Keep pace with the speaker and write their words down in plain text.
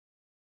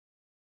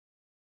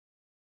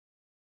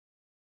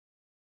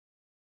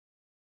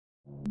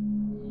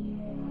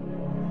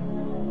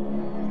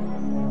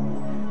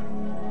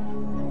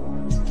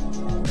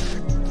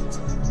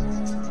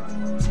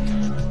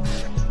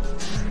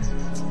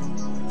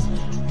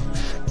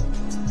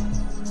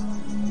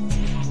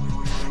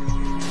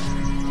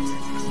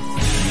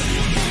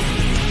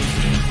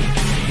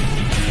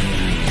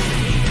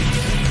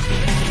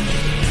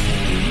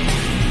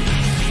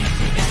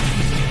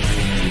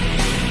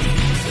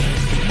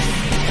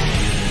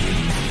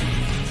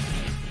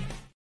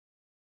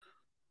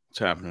What's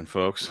happening,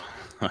 folks?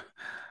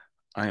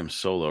 I am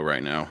solo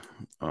right now.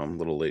 I'm a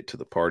little late to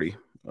the party.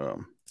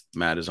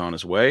 Matt is on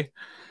his way,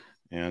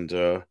 and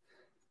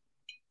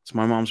it's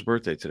my mom's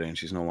birthday today, and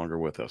she's no longer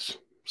with us.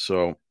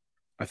 So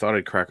I thought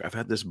I'd crack. I've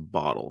had this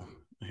bottle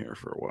here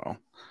for a while.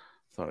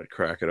 Thought I'd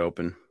crack it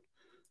open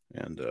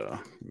and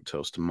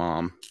toast to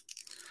mom.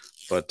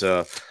 But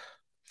I'm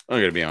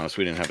gonna be honest,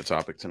 we didn't have a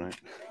topic tonight.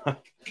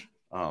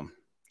 um,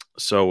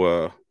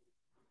 so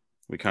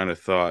we kind of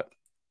thought.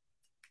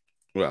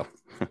 Well,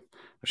 I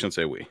shouldn't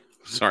say we.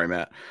 Sorry,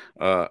 Matt.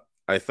 I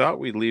thought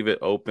we'd leave it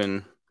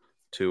open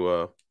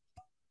to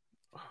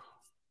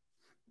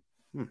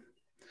hmm,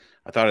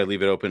 I thought I'd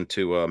leave it open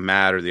to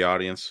Matt or the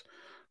audience.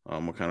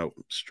 What kind of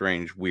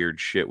strange,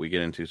 weird shit we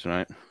get into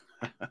tonight.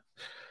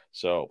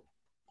 So,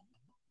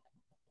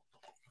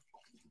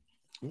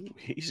 ooh,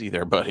 easy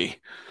there, buddy.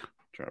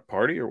 Trying to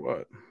party or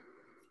what?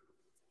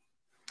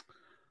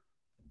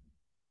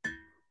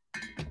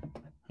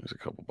 There's a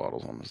couple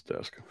bottles on this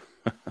desk.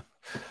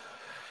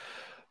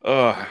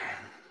 uh,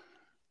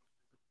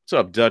 what's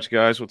up, Dutch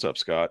guys? What's up,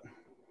 Scott?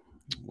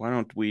 Why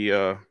don't we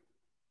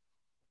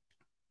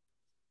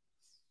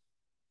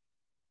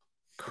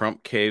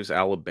Crump Caves,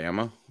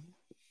 Alabama?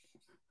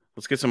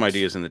 Let's get some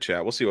ideas in the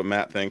chat. We'll see what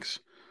Matt thinks.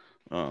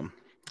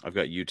 I've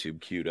got YouTube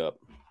queued up.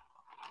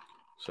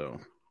 So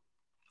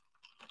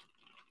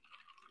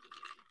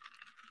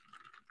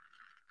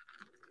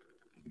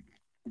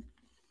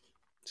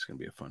it's going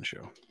to be a fun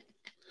show.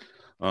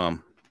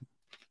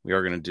 We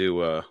are going to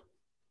do a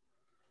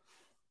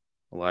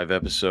live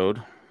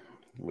episode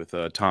with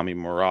Tommy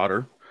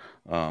Marauder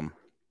and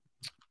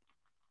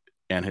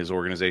his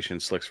organization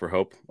Slicks for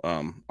Hope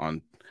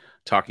on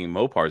talking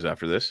Mopars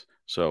after this.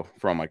 So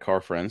for all my car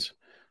friends,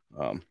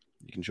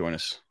 you can join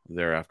us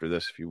there after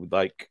this if you would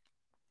like.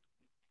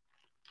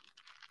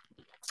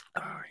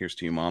 Here's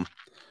to you, Mom.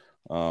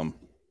 All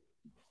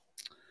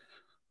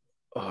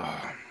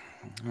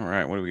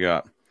right, what do we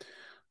got?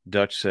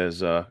 Dutch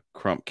says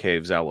Crump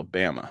Caves,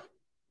 Alabama.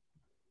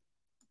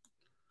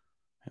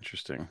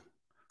 Interesting.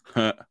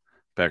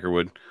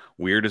 Beckerwood,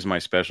 weird is my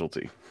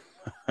specialty.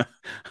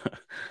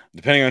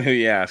 Depending on who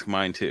you ask,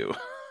 mine too.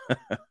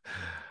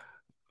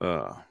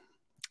 I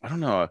don't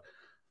know.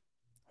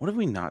 What have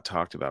we not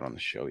talked about on the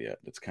show yet?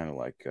 It's kind of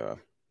like kind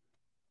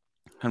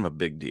of a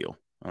big deal.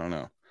 I don't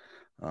know.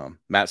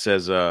 Matt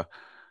says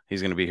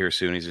he's going to be here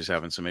soon. He's just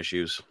having some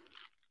issues.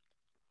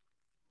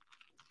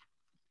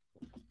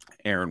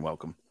 Aaron,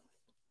 welcome.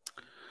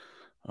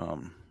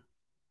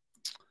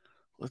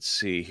 Let's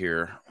see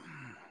here.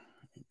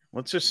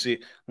 Let's just see.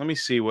 Let me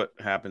see what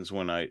happens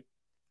when I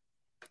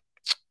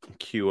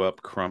queue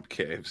up Crump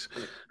Caves.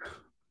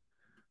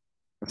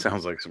 It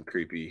sounds like some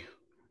creepy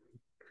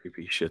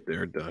shit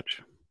there,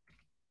 Dutch.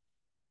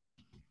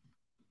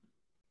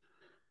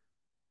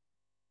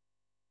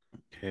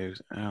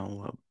 Caves,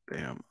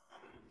 Alabama.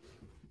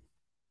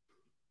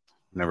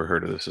 Never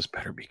heard of this. This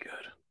better be good.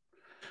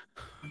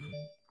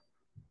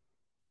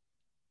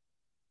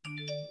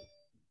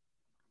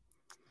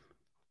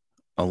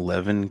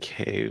 11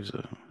 caves.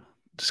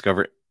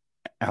 Discover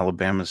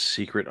Alabama's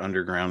secret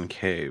underground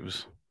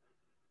caves.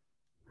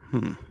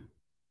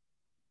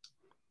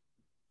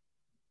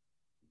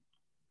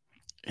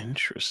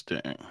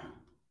 Interesting.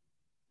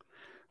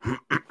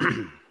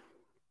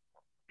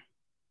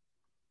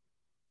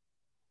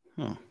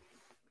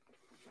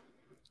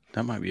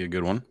 That might be a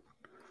good one.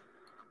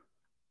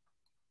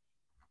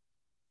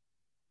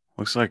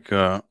 Looks like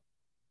yeah,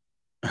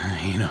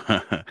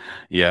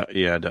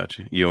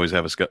 Dutch. You always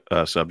have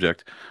a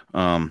subject.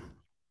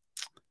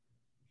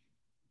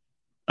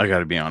 I got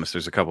to be honest.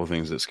 There's a couple of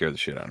things that scare the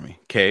shit out of me: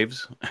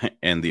 caves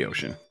and the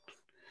ocean.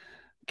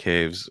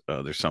 Caves.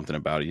 There's something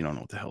about it. You don't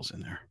know what the hell's in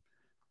there.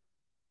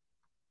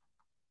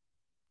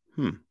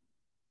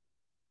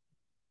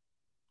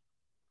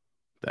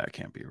 That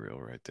can't be real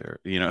right there.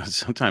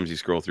 Sometimes you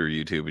scroll through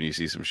YouTube and you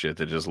see some shit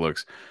that just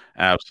looks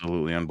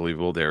absolutely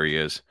unbelievable. There he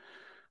is.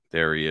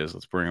 There he is.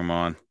 Let's bring him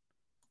on.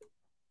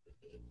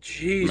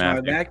 Jeez,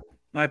 Matthew.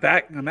 my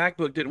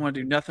MacBook didn't want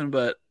to do nothing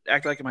but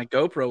act like my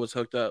GoPro was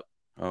hooked up.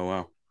 Oh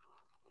wow.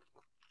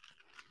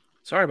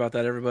 Sorry about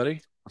that,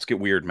 everybody. Let's get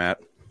weird, Matt.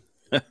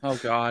 Oh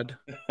God.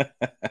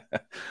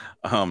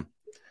 I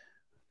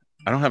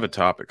don't have a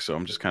topic, so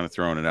I'm just kind of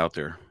throwing it out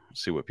there.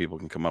 See what people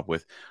can come up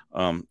with.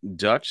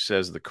 Dutch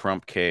says the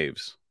Crump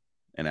Caves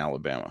in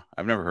Alabama.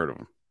 I've never heard of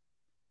them.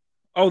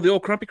 Oh, the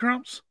old Crumpy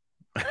Crumps?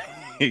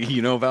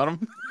 You know about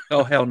them?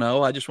 Oh, hell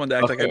no. I just wanted to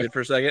act like I did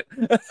for a second.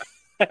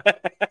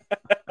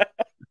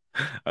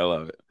 I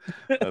love it.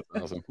 That's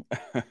awesome.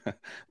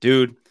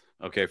 Dude,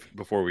 okay,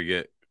 before we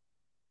get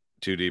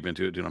too deep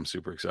into it, dude, I'm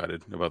super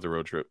excited about the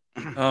road trip.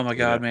 Oh my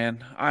God,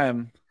 man.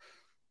 I'm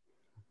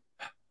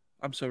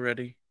so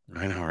ready.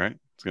 I know, right?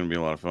 It's going to be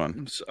a lot of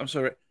fun. I'm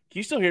so ready. Can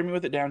you still hear me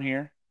with it down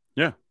here?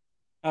 Yeah.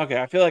 Okay,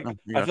 I feel like I'm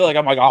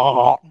like,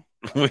 oh.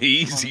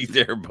 Easy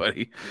there,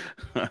 buddy.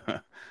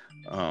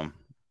 Let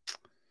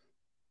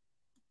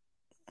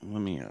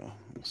me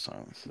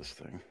silence this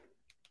thing.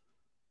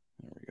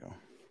 There we go.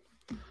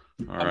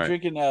 I'm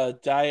drinking a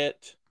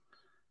Diet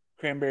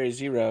Cranberry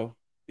Zero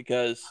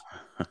because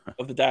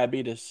of the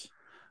diabetes.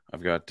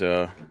 I've got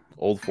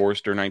Old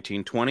Forester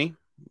 1920.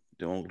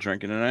 Doing a little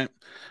drinking tonight,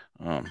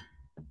 um,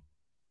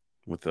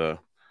 with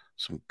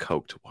some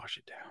Coke to wash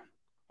it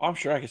I'm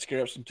sure I could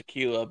scare up some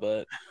tequila,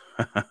 but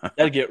down.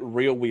 that'd get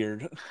real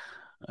weird.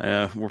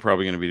 We're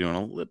probably going to be doing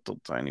a little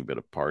tiny bit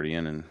of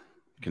partying in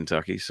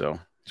Kentucky, so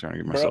trying to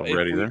get Bro, myself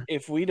ready there.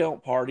 if we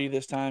don't party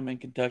this time in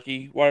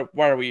Kentucky, why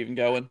are we even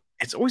going?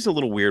 It's always a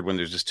little weird when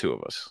there's just two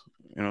of us.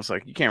 It's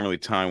like you can't really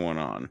tie one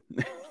on.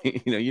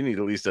 You need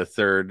at least a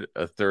third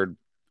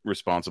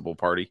responsible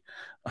party.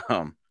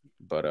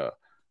 But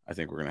I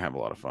think we're gonna have a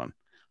lot of fun.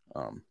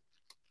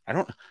 I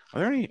don't. Are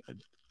there any?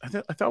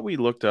 I thought we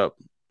looked up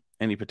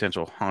any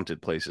potential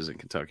haunted places in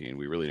Kentucky, and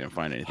we really didn't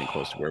find anything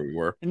close to where we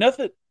were.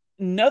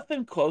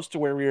 Nothing close to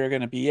where we were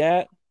going to be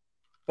at.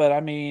 But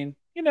I mean,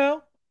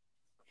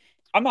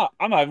 I'm not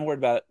even worried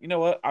about it. You know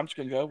what? I'm just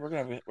gonna go. We're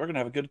gonna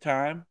have a good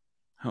time.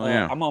 Hell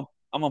yeah! I'm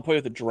gonna play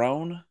with a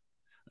drone.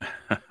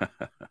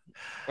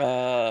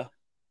 Uh,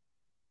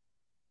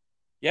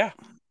 yeah.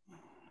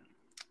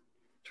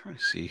 Trying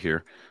to see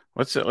here.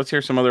 Let's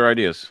hear some other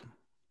ideas.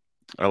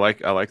 I like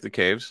the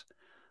caves.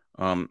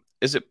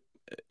 Is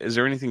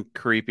there anything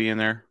creepy in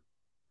there,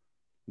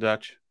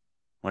 Dutch?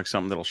 Like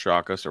something that'll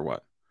shock us or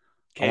what?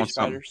 I Cave want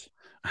something. spiders,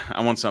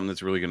 I want something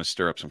that's really going to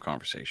stir up some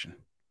conversation.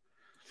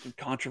 some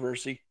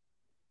controversy.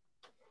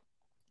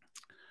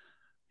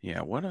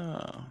 Yeah. What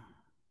have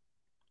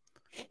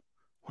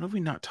we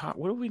not talked?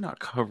 What have we not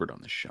covered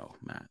on the show,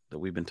 Matt? That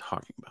we've been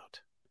talking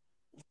about?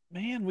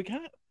 Man,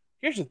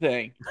 here's the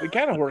thing. We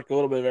kind of work a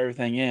little bit of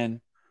everything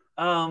in.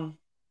 You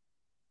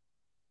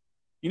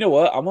know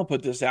what? I'm gonna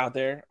put this out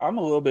there. I'm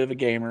a little bit of a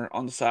gamer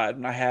on the side,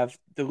 and I have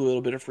the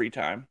little bit of free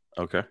time.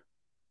 Okay.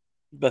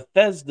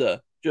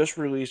 Bethesda just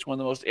released one of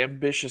the most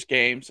ambitious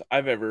games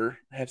I've ever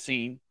have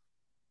seen.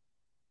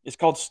 It's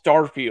called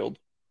Starfield,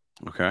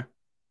 Okay.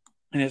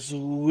 and it's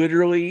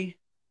literally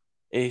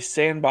a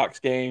sandbox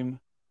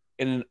game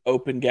in an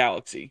open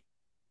galaxy.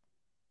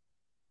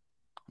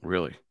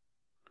 Really?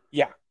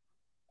 Yeah.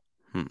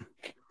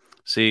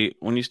 See,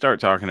 when you start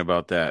talking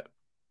about that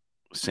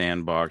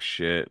sandbox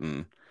shit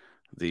and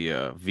the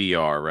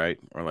VR, right,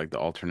 or like the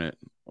alternate,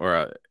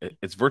 or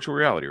it's virtual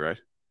reality, right?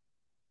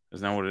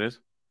 Isn't that what it is?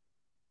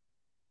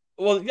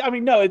 Well, I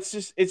mean, no, it's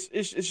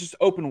just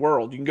open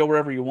world. You can go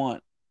wherever you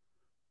want.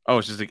 Oh,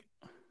 it's just like,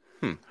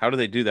 how do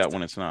they do that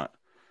when it's not?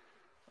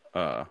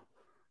 Uh,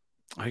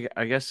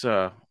 I guess.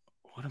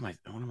 What am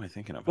I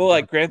thinking of? Well,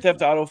 like Grand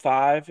Theft Auto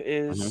 5 Mhm.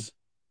 is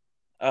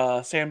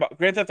sandbox.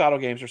 Grand Theft Auto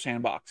games are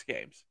sandbox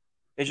games.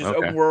 It's just Okay.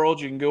 open world.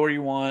 You can go where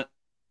you want.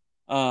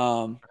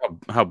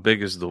 How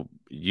big is the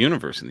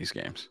universe in these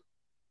games?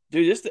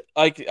 Dude, this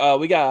like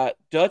we got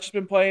Dutch's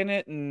been playing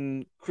it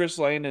and Chris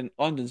Lane and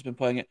London's been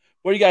playing it.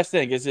 What do you guys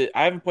think? Is it?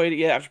 I haven't played it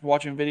yet. I've been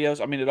watching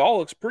videos. I mean, it all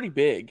looks pretty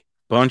big.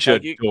 Bunch of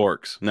Like you,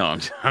 dorks. No, I'm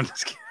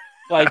just kidding.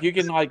 like you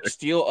can like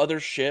steal other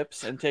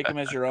ships and take them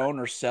as your own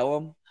or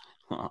sell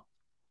them.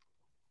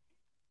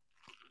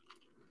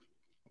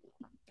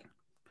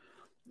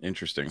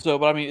 Interesting. So,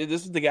 but I mean,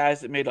 this is the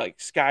guys that made like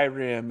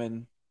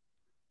Skyrim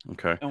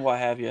Okay. and what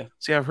have you.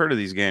 See, I've heard of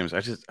these games.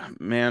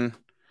 Man,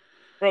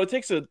 Bro, it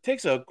takes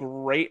a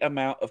great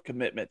amount of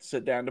commitment to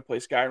sit down to play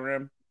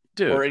Skyrim or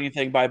dude,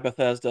 anything by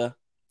Bethesda.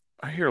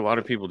 I hear a lot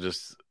of people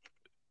just,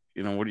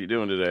 what are you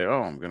doing today?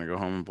 Oh, I'm gonna go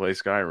home and play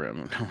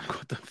Skyrim. I'm like,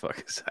 what the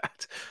fuck is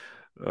that?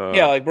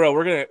 Yeah, like bro,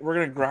 we're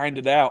gonna grind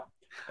it out.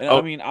 And I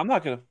Oh, mean, I'm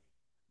not gonna.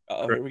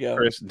 Oh, here we go.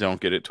 Chris, don't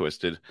get it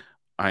twisted.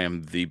 I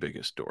am the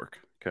biggest dork.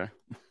 Okay,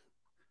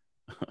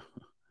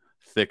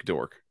 thick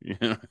dork.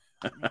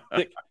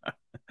 Thick,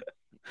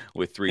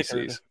 With three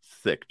thicker. C's.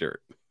 Thick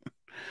dirt.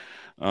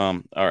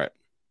 All right.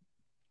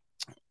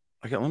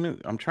 Okay,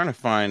 I'm trying to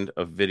find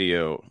a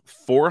video.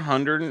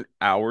 400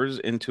 hours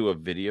into a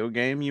video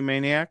game, you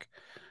maniac.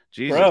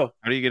 Jesus. Bro,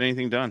 How do you get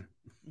anything done?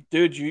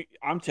 dude,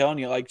 I'm telling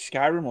you, like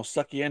Skyrim will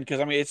suck you in because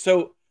I mean it's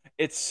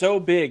so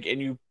big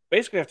and you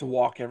basically have to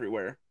walk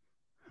everywhere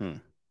Hmm.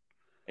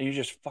 and you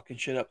just fucking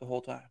shit up the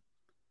whole time.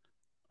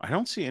 I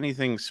don't see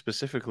anything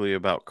specifically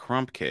about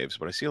Crump caves,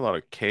 but I see a lot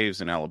of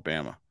caves in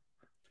Alabama.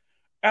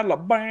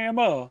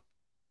 Alabama,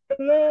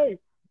 LA.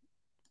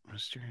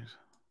 Mysterious.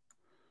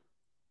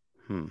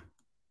 Hmm.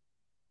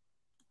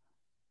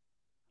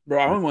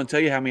 Bro, I don't want to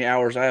tell you how many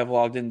hours I have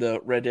logged into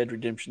Red Dead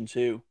Redemption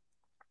 2.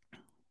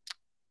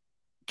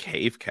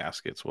 Cave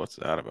caskets. What's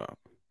that about?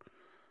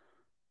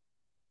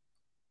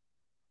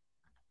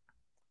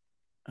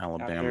 Out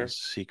there, Alabama's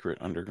secret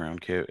underground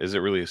cave. Is it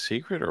really a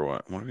secret or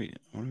what? What are we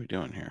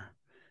doing here?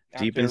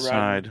 out Deep there riding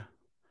inside.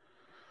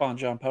 Bon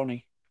John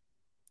Pony.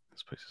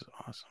 This place is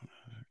awesome.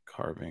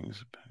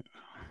 Carvings.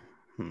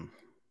 Hmm.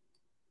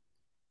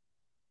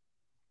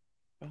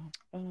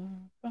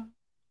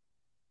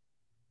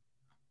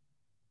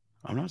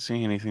 I'm not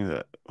seeing anything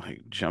that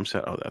like jumps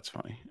out. Oh, that's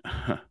funny.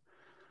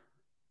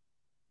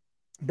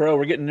 Bro,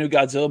 we're getting a new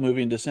Godzilla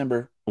movie in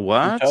December from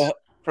What?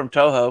 From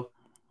Toho.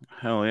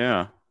 Hell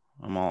yeah.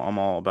 I'm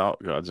all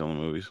about Godzilla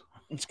movies.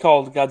 It's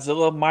called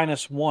Godzilla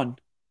Minus One.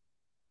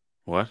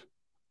 What?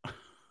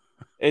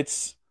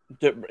 It's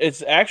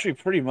It's actually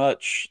pretty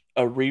much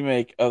a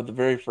remake of the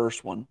very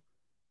first one,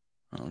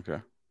 Okay.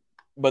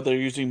 but they're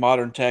using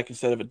modern tech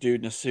instead of a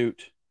dude in a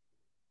suit.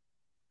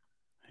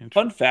 Fun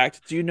Interesting.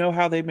 fact, do you know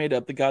how they made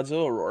up the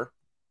Godzilla roar?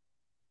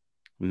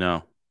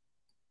 No.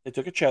 They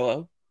took a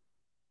cello,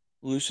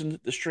 loosened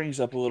the strings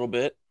up a little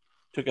bit,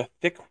 took a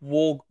thick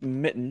wool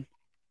mitten,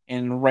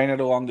 and ran it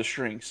along the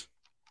strings.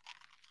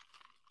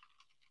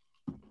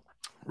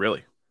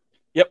 Really?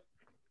 Yep.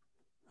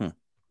 Hmm.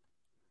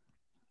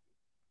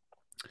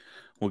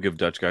 We'll give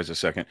Dutch guys a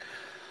second.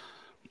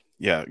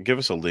 Yeah, give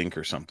us a link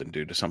or something,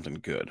 dude, to something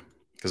good.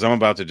 Because I'm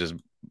about to just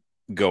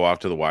go off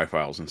to the Y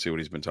files and see what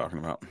he's been talking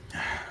about.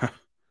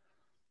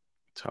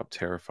 Top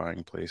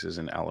terrifying places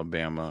in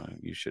Alabama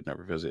you should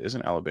never visit.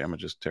 Isn't Alabama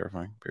just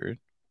terrifying? Period.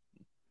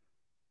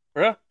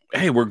 Bruh,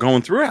 Hey, we're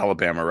going through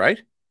Alabama,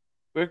 right?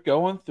 we're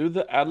going through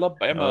the Oh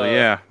Alabama.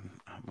 yeah.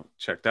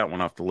 Check that one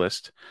off the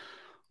list.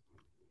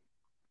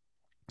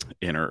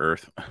 Inner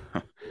Earth.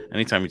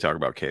 Anytime you talk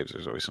about caves,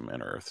 there's always some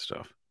Inner Earth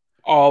stuff.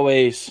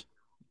 Always,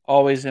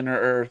 always inner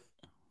Earth.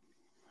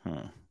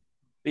 Huh.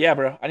 But yeah,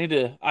 bro, I need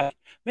to.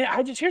 Man,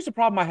 I just here's the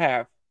problem I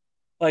have.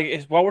 Like,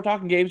 is while we're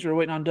talking games, we're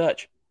waiting on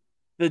Dutch.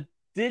 The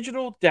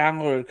digital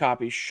downloaded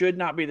copy should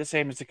not be the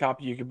same as the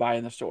copy you could buy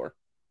in the store.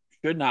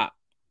 Should not.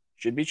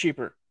 Should be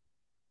cheaper.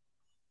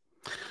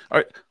 All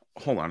right,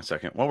 hold on a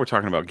second. While we're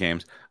talking about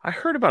games, I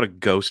heard about a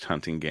ghost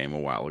hunting game a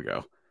while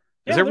ago.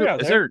 Yeah, they're out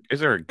there. Is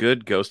there a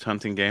good ghost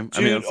hunting game? I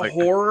mean, Dude, it's like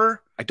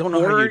I don't know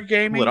how horror you pull it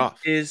gaming off.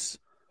 is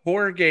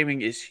horror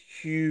gaming is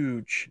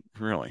huge.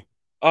 Really?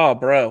 Oh,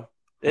 bro. Huh.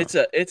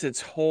 It's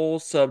its whole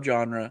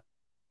subgenre.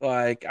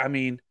 Like, I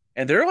mean,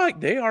 and they're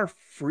like they are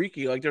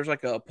freaky. Like there's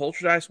like a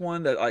Poltergeist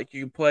one that like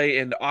you can play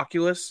in the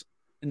Oculus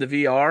in the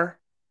VR.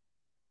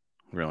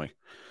 Really?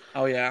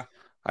 Oh yeah.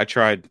 I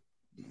tried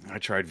I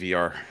tried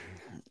VR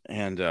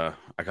and I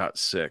got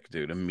sick,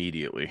 dude,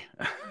 immediately.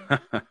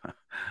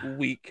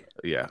 Weak.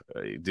 Yeah,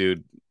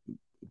 dude,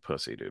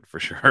 pussy, dude, for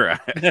sure.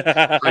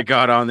 I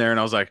got on there and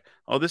I was like,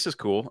 "Oh, this is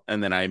cool,"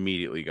 and then I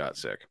immediately got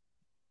sick.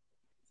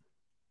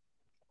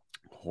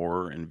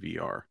 Horror and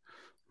VR.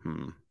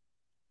 Hmm.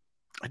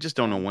 I just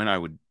don't know when I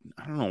would.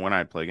 I don't know when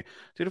I'd play.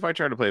 Dude, if I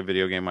tried to play a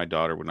video game, my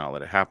daughter would not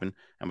let it happen.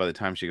 And by the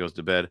time she goes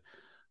to bed,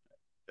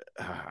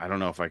 I don't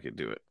know if I could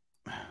do it.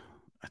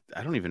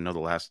 I don't even know the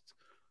last.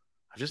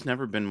 I've just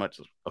never been much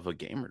of a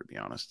gamer, to be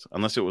honest.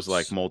 Unless it was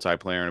like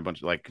multiplayer and a bunch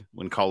of like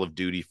when Call of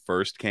Duty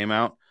first came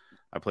out,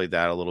 I played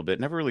that a little bit.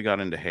 Never really got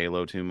into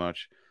Halo too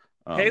much.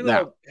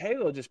 Now,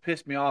 Halo just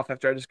pissed me off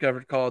after I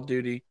discovered Call of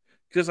Duty.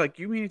 Because like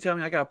you mean to tell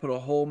me I gotta put a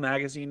whole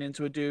magazine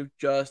into a dude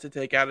just to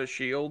take out his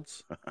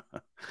shields?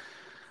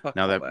 Fuck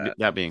now all that that.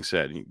 that being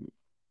said, you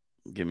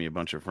give me a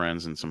bunch of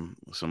friends and some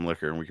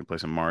liquor, and we can play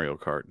some Mario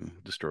Kart and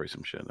destroy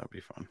some shit. That'd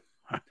be fun.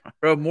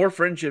 Bro, more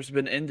friendships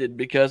been ended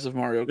because of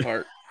Mario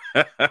Kart.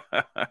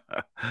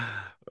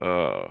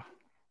 Oh,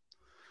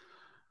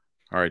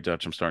 all right,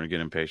 Dutch. I'm starting to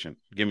get impatient.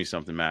 Give me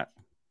something, Matt.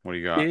 What do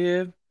you got?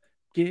 Give,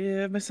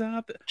 give me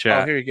something. Oh,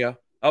 Chat. here you go.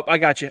 Oh, I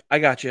got you. I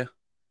got you.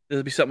 This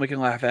will be something we can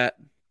laugh at.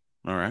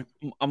 All right.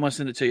 I'm gonna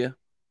send it to you.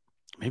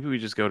 Maybe we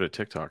just go to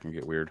TikTok and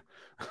get weird.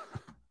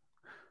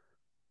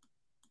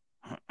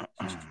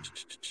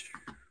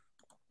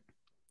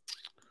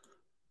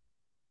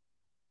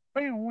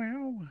 Wow,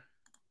 wow.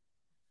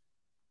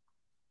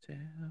 Tell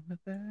me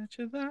that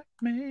you like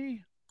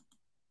me.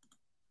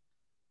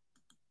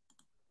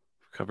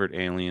 Covered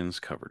aliens,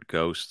 covered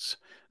ghosts,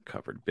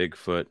 covered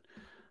Bigfoot,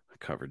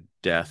 covered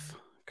death,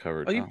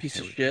 covered. Oh, you Oh, piece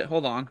here of we go. shit.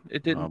 Hold on.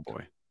 Oh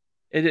boy.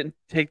 It didn't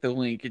take the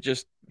link. It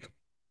just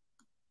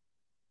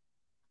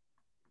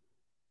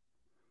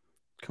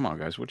Come on,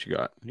 guys. What you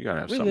got? You gotta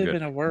have we something live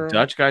good. in a world.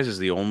 Dutch guys is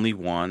the only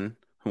one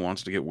who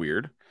wants to get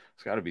weird.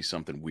 It's got to be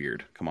something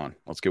weird. Come on,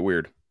 let's get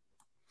weird.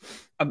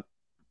 I'm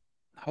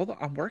hold on.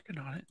 I'm working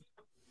on it.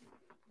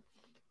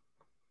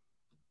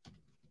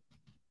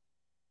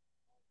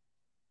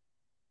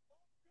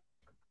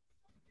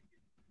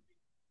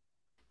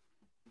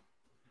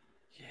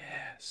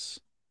 Yes.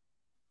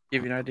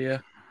 Give you an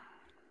idea.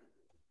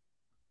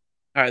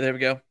 All right, there we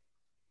go.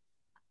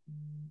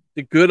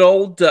 The good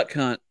old duck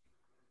hunt.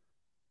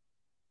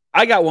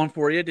 I got one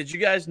for you. Did you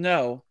guys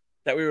know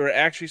that we were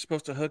actually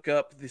supposed to hook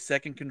up the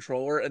second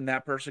controller and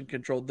that person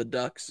controlled the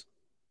ducks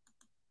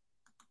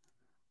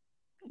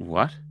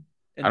What? I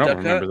in don't Duck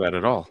Hunt? remember that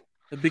at all.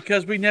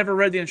 Because we never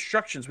read the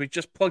instructions. We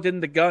just plugged in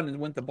the gun and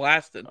went to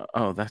blasting.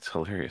 Oh, that's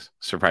hilarious.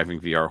 Surviving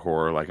VR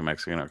horror like a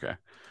Mexican. Okay,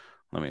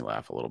 let me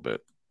laugh a little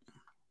bit.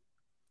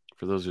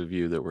 For those of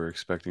you that were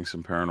expecting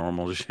some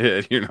paranormal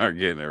shit, you're not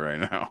getting it right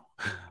now.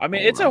 I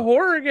mean, Hold it's a on.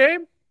 horror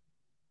game.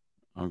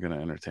 I'm gonna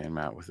entertain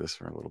Matt with this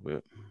for a little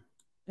bit.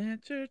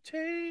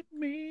 Entertain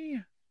me.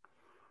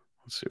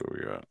 Let's see what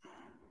we got.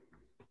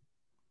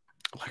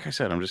 Like I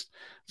said, I'm just.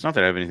 It's not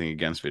that I have anything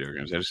against video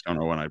games. I just don't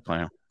know when I'd play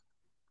them.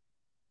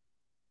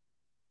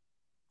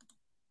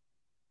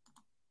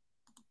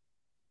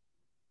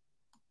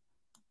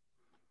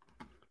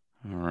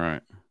 All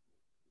right.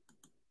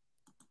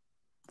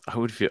 I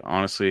would feel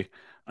honestly.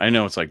 I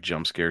know it's like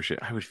jump scare shit.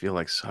 I would feel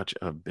like such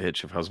a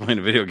bitch if I was playing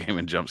a video game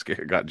and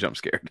got jump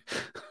scared.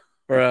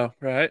 Bro,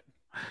 right?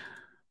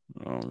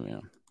 Oh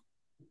man.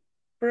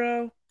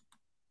 Bro.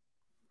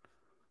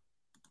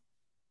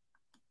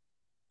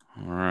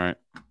 All right.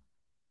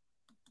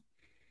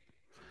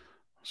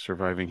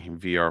 Surviving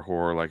VR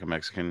horror like a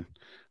Mexican.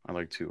 I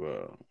like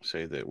to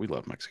say that we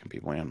love Mexican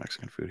people and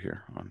Mexican food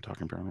here on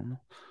Talking Paranormal.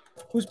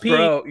 Who's peeing?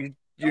 Bro,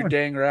 you're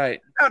dang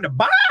right. On the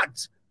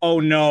box. Oh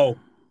no.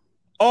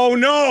 Oh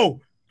no.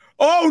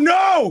 Oh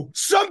no!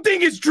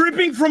 Something is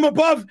dripping from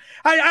above.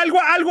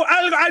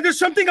 There's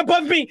something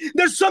above me.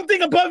 There's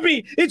something above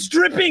me. It's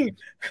dripping.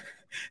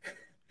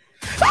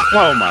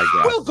 Oh my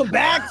God. Welcome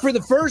back for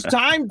the first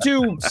time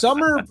to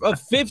Summer of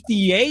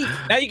 58.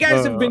 Now, you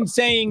guys have been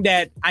saying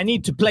that I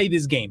need to play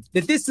this game,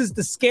 that this is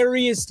the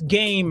scariest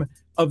game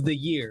of the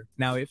year.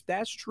 Now, if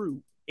that's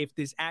true, if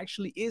this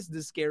actually is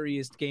the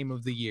scariest game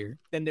of the year,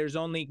 then there's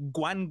only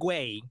one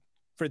way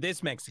for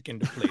this Mexican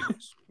to play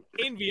this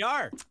in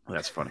VR.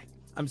 That's funny.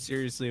 I'm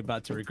seriously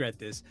about to regret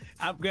this.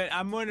 I'm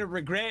going to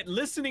regret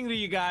listening to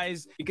you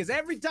guys because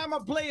every time I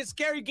play a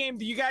scary game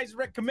that you guys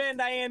recommend,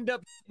 I end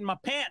up in my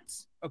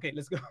pants. Okay,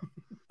 let's go.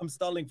 I'm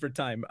stalling for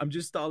time. I'm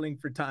just stalling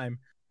for time.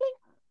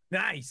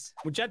 Nice.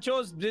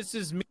 Muchachos, this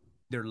is me.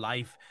 Their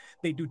life.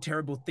 They do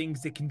terrible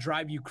things that can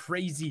drive you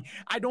crazy.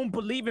 I don't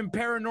believe in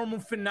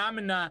paranormal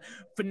phenomena.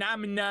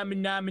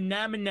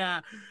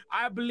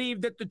 I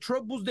believe that the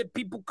troubles that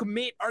people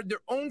commit are their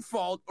own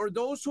fault or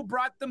those who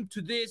brought them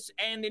to this.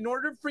 And in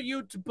order for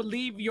you to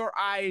believe your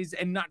eyes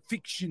and not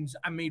fictions,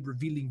 I made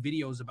revealing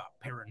videos about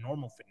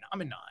paranormal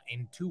phenomena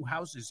in 2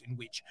 houses in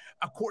which,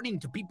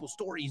 according to people's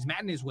stories,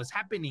 madness was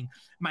happening.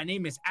 My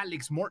name is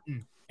Alex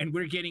Morton, and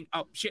we're getting...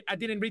 Oh, shit, I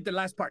didn't read the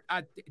last part.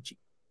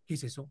 ¿Qué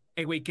es eso?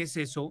 Güey, ¿qué es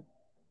eso?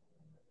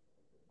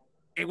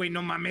 Güey,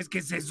 no mames, ¿qué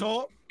es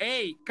eso?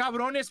 Hey,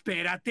 cabrón,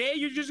 espérate.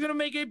 You're just gonna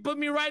put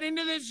me right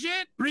into this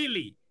shit?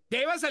 Really? De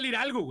ahí va a salir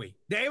algo, güey.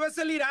 De ahí va a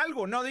salir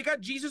algo. No, they got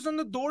Jesus on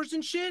the doors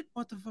and shit?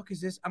 What the fuck is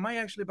this? Am I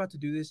actually about to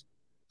do this?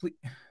 Please.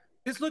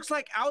 This looks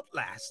like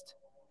Outlast.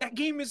 That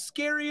game is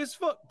scary as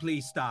fuck.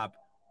 Please stop.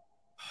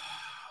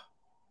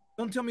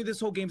 Don't tell me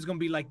this whole game's gonna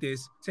be like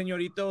this.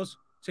 Señoritos,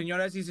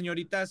 señoras y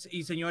señoritas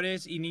y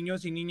señores y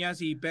niños y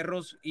niñas y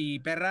perros y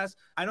perras.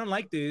 I don't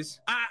like this.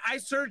 I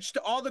searched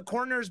all the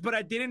corners, but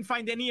I didn't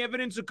find any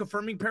evidence of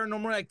confirming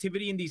paranormal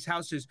activity in these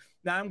houses.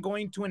 Now I'm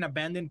going to an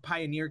abandoned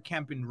pioneer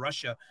camp in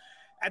Russia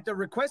at the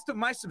request of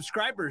my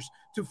subscribers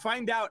to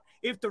find out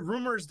if the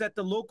rumors that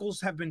the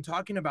locals have been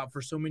talking about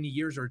for so many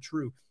years are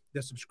true.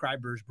 The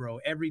subscribers,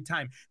 bro, every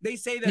time they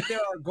say that there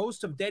are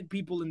ghosts of dead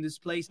people in this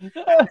place at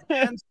the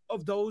hands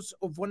of those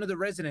of one of the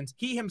residents.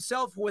 He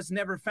himself was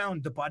never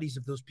found. The bodies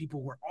of those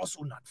people were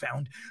also not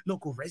found.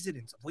 Local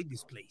residents avoid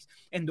this place,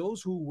 and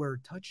those who were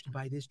touched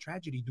by this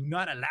tragedy do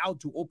not allow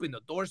to open the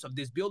doors of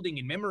this building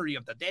in memory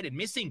of the dead and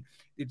missing.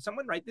 Did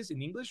someone write this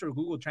in English or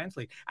Google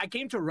Translate? I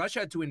came to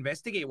Russia to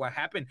investigate what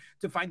happened,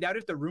 to find out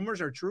if the rumors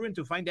are true and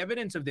to find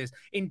evidence of this.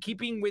 In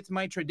keeping with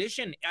my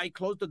tradition, I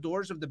closed the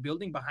doors of the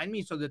building behind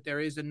me so that there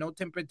is no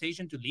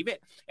temptation to leave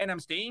it. And I'm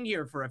staying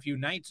here for a few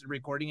nights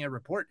recording a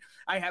report.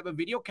 I have a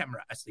video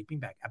camera, a sleeping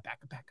bag, a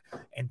backpack,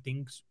 and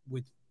things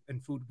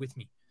and food with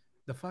me.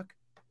 The fuck?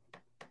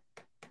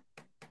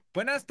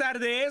 Buenas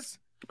tardes.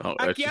 Oh,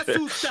 Aquí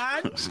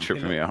asustan. It's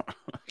tripping me out.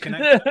 Can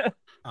I?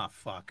 Oh,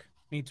 fuck.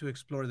 Need to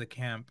explore the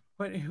camp.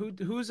 But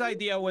whose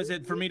idea was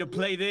it for me to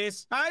play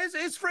this?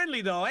 It's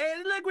friendly, though.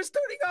 Hey, like, we're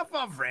starting off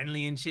all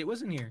friendly and shit.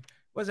 Wasn't here.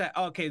 What's that?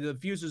 Okay, the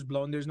fuse is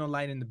blown. There's no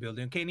light in the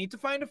building. Okay, need to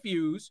find a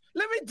fuse.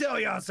 Let me tell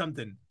y'all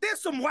something.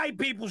 There's some white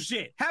people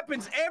shit.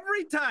 Happens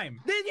every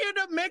time. Then you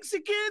the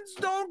Mexicans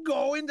don't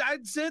go, and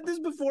I've said this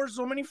before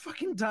so many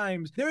fucking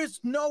times. There is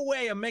no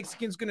way a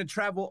Mexican's gonna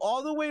travel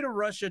all the way to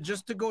Russia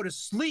just to go to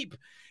sleep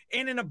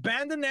in an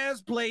abandoned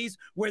ass place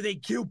where they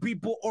kill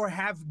people or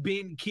have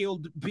been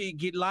killed,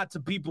 get lots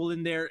of people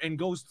in there and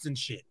ghosts and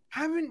shit.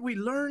 Haven't we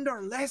learned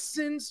our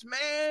lessons,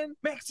 man?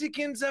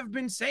 Mexicans have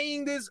been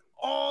saying this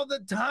all the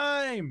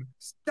time.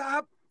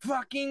 Stop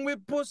fucking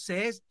with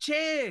possessed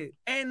shit.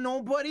 And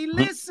nobody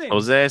listens.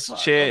 Possessed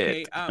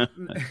shit. Okay,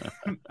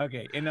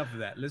 okay, enough of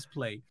that. Let's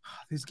play.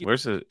 This game.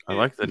 Where's the? I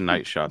like the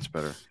night shots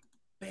better.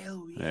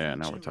 Bell, Yeah,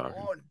 now we're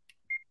talking.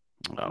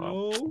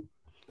 Oh. No.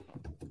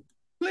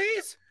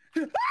 Please.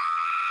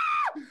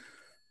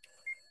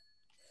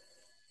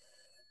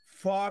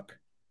 Fuck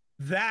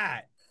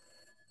that.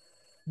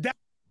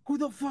 Who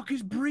the fuck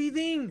is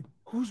breathing?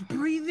 Who's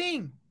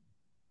breathing?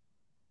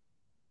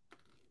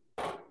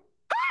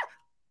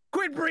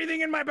 Quit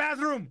breathing in my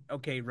bathroom.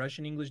 Okay,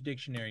 Russian English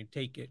dictionary.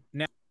 Take it.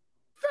 Now,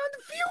 found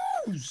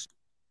the fuse.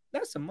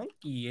 That's a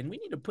monkey, and we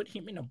need to put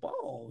him in a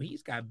ball.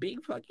 He's got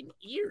big fucking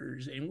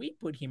ears, and we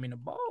put him in a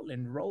ball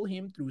and roll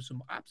him through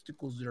some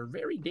obstacles that are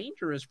very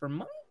dangerous for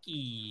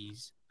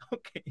monkeys.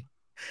 Okay.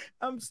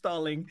 I'm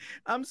stalling.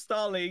 Jesus.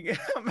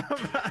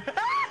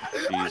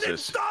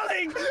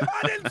 Uninstalling!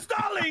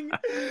 Uninstalling!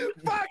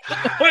 Fuck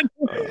that!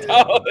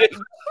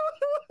 Uninstalling.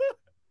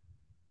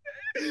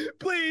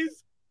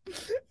 Please.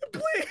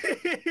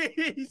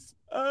 Please.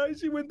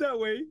 She went that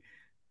way.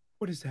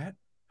 What is that?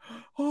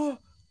 Oh,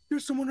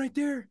 there's someone right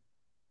there.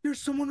 There's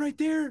someone right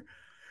there.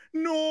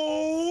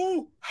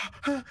 No!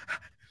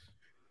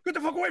 Get the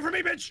fuck away from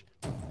me, bitch!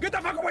 Get the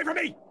fuck away from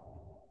me!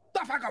 The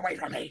fuck away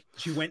from me!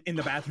 She went in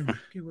the bathroom.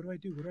 Okay, what do I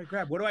do? What do I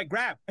grab? What do I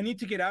grab? I need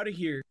to get out of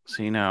here.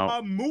 See now,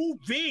 I'm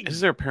moving. is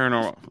there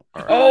paranormal?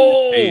 All right.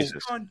 Oh!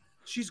 Jesus.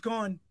 She's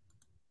gone.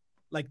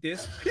 Like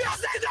this?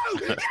 Yes, I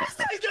do! Yes,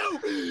 I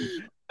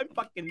do! I'm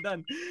fucking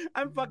done.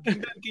 I'm fucking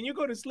done. Can you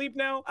go to sleep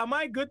now? Am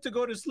I good to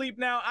go to sleep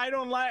now? I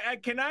don't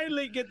like. Can I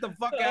get the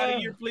fuck out of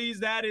here, please?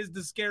 That is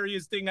the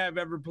scariest thing I've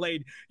ever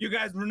played. You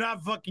guys were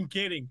not fucking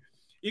kidding.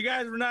 You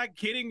guys were not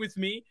kidding with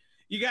me.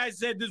 You guys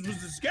said this was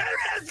the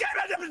scariest game.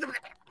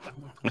 I'm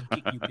gonna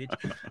kick you, bitch.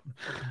 I'm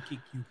gonna kick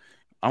you.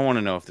 I want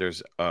to know if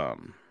there's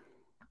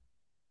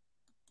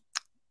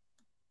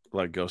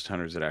like ghost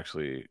hunters that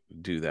actually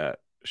do that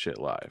shit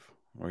live,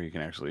 where you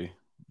can actually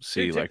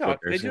see Dude, like TikTok. what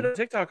they're They seeing. do it on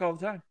TikTok all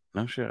the time.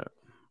 No shit.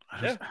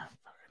 I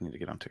need to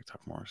get on TikTok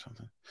more or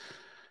something.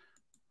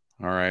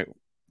 All right.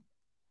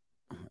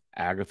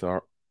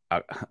 Agatha,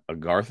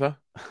 Agartha,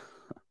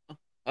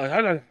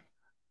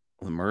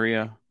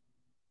 Lemuria,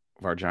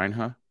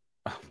 Varginha.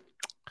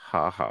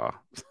 Ha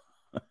ha.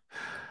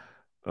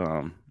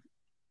 Let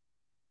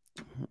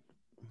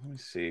me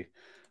see.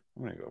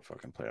 I'm gonna go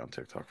fucking play on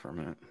TikTok for a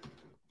minute.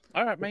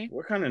 All right, man.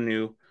 What kind of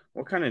new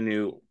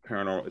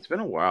paranormal? It's been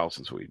a while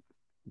since we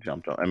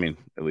jumped on. I mean,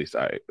 at least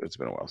it's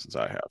been a while since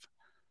I have.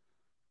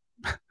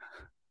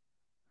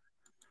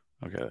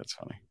 Okay, that's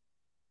funny.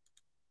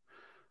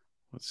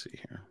 Let's see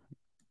here.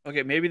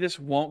 Okay, maybe this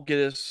won't get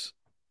us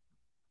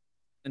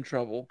in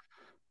trouble.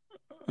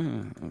 I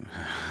don't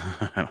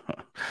know.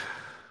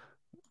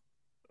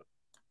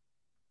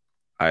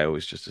 I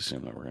always just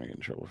assume that we're gonna get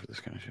in trouble for this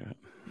kind of shit.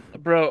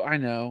 Bro, I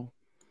know.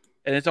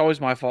 And it's always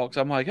my fault, because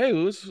I'm like, hey,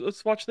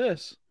 let's watch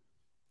this.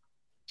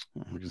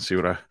 We can see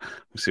what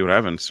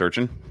I've been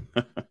searching.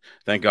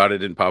 Thank God it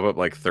didn't pop up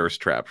like Thirst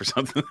Trap or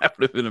something. That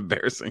would have been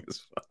embarrassing as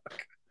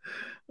fuck.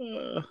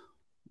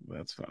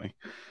 That's funny.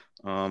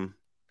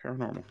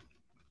 Paranormal.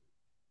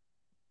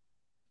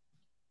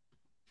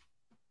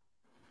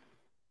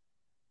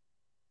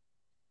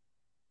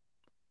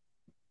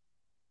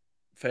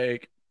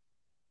 Fake.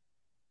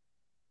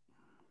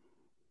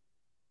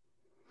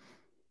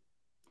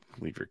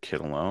 Leave your kid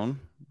alone.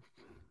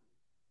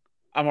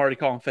 I'm already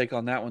calling fake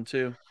on that one,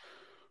 too.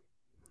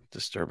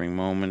 Disturbing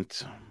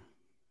moment.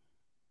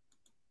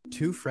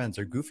 Two friends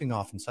are goofing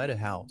off inside a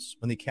house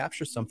when they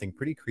capture something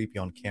pretty creepy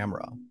on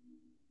camera.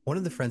 One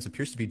of the friends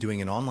appears to be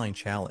doing an online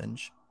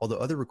challenge, while the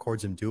other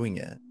records him doing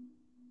it.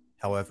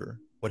 However,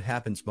 what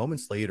happens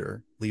moments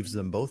later leaves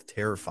them both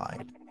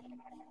terrified.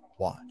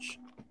 Watch.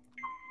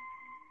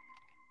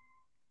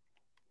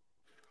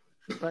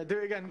 Right, do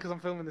it again because I'm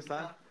filming this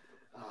time.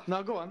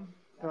 No, go on.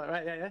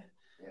 Right, yeah.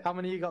 How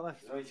many you got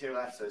left? There's only two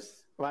left, so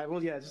it's... Right,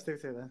 well, yeah, just do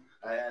two then.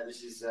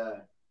 This is...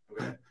 I'm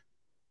going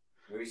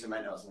to read some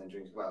Mentos and then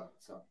drink... Well,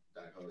 it's not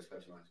Diet Cola, it's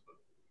Pepsi Max, but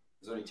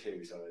there's only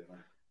two, so...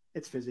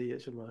 It's fizzy,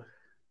 it should work.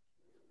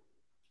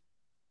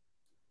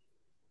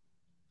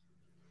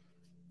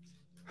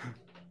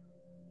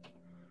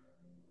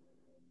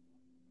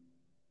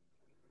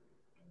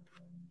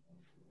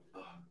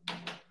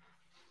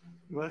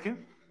 Working?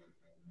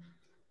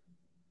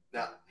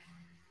 No.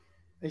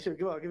 You should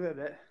give it a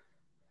bit.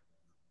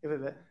 Give it a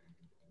bit.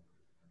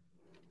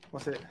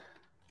 What's it?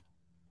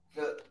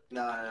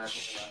 No.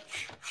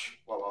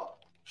 What?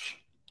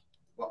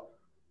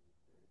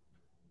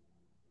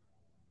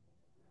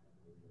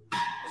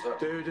 What's up?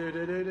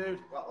 Dude.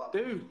 What?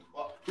 Dude,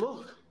 What?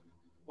 look.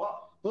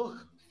 What? Look.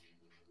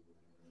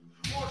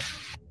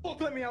 Look,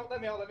 let me out.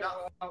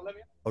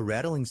 A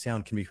rattling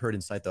sound can be heard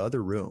inside the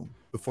other room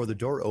before the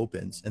door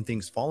opens and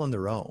things fall on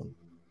their own.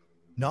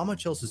 Not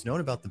much else is known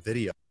about the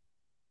video.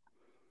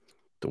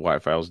 The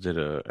White Files did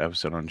a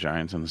episode on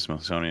giants and the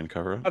Smithsonian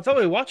cover-up. I thought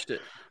we watched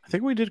it. I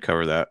think we did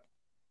cover that.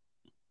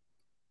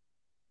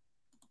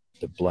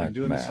 The Black I'm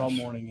doing Mass. this all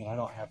morning and I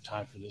don't have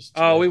time for this.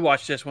 Oh, we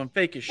watched this one.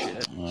 Fake as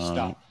shit.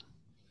 Stop.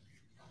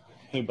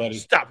 Hey, buddy.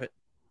 Stop it.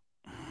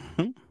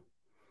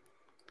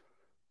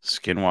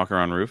 Skinwalker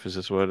on roof. Is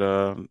this what?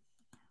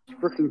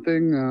 Freaking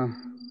thing.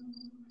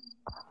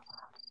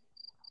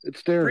 It's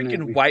staring at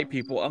Freaking me. white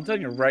people. I'm telling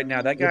you right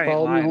now, that They guy ain't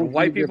followed me home lying. from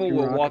White the people gifting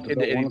will rock. walk It's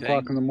into about 1 o'clock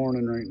anything. in the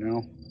morning right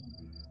now.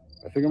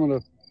 I think I'm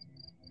gonna.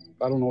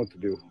 I don't know what to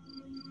do.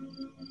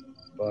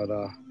 But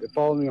they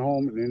followed me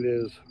home, and it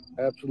is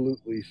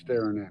absolutely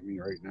staring at me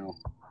right now.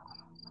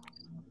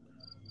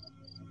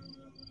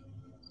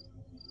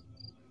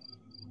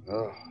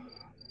 Oh.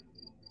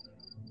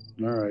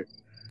 All right.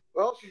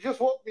 Well, she just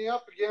woke me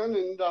up again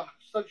and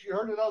said she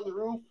heard it on the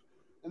roof,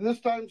 and this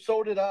time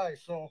so did I.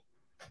 So.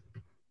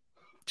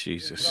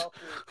 Jesus.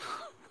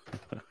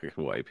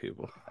 White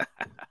people.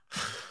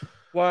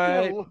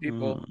 White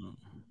people.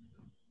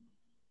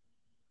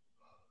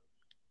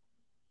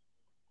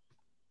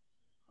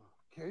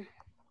 Okay.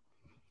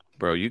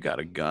 Bro, you got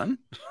a gun?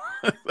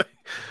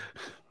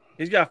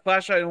 He's got a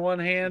flashlight in one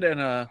hand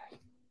and a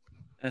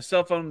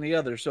cell phone in the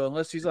other. So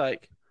unless he's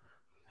like,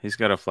 He's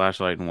got a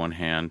flashlight in one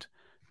hand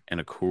and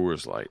a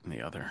Coors Light in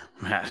the other.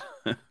 Matt,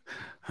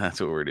 that's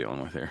what we're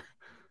dealing with here.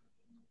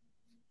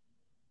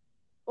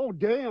 Oh,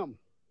 damn.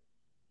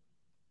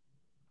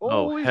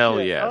 Oh, Holy hell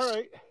shit. yes. All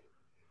right.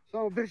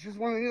 Son of a bitch is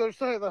one on the other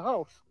side of the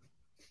house.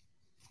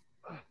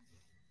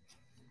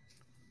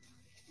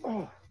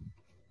 Oh.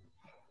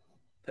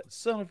 That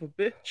son of a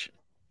bitch.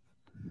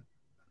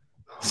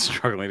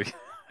 Struggling to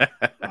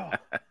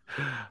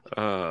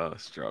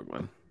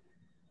struggling.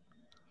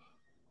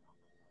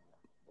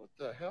 What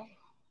the hell?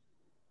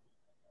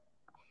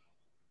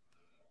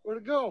 Where'd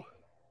it go?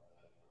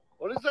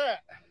 What is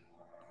that?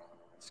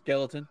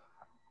 Skeleton.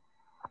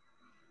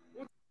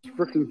 This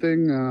freaking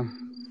thing.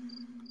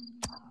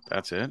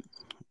 That's it.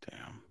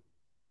 Damn.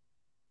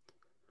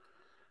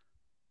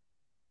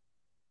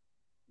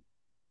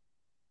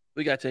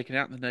 We got taken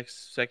out in the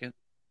next second.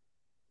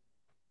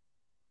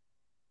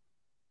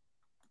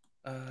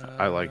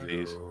 I like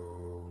these.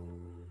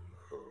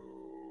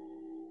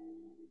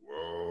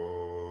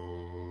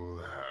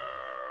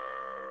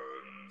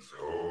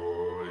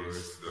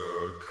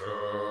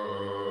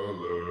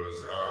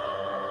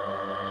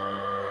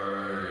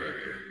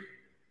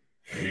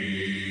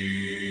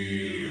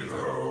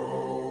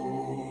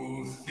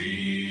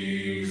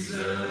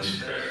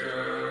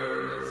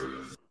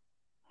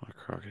 What a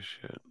crock of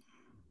shit.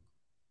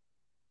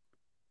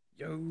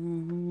 Yo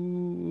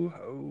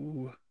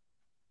ho.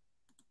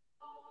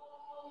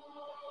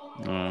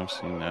 No, I've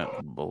seen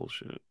that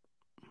bullshit.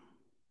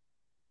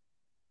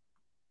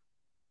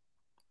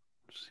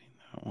 I've seen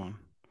that one.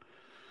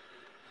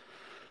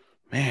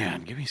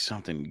 Man, give me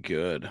something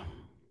good.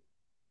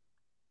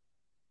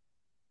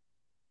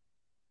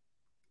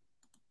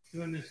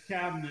 Doing this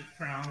cabinet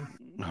crown.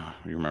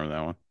 You remember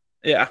that one?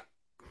 Yeah,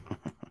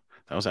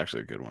 That was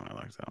actually a good one. I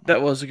like that one.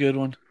 that was a good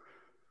one.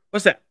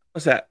 What's that?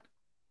 What's that?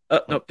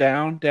 Nope,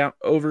 down,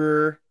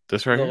 over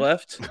This to right the here?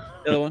 left. The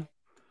other one.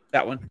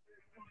 That one.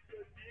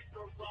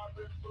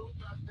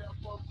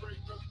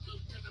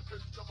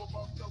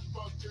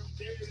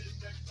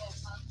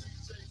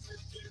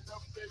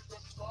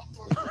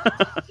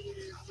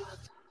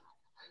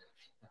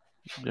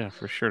 Yeah,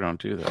 for sure.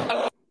 Don't do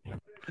that.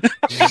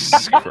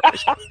 Jesus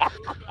Christ.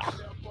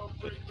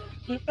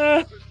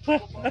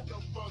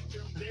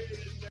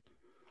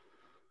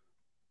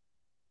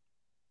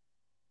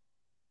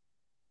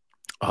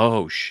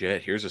 Oh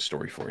shit! Here's a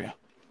story for you.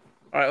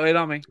 All right, lay it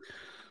on me.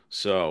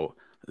 So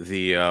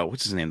the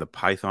what's his name? The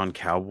Python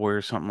Cowboy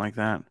or something like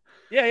that.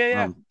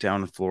 Yeah.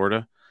 Down in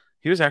Florida,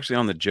 he was actually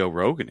on the Joe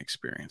Rogan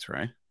Experience,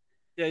 right?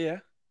 Yeah.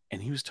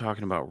 And he was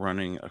talking about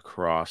running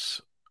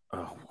across.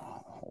 Oh,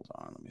 hold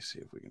on. Let me see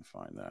if we can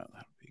find that.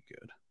 That'll be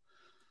good.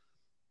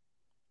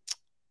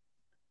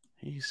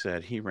 He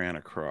said he ran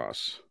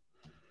across.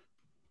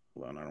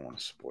 Hold on, I don't want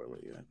to spoil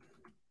it yet.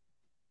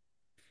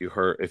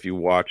 If you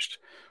watched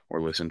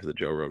or listened to the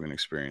Joe Rogan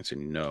Experience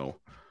and you know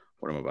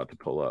what I'm about to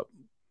pull up,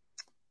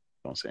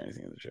 don't say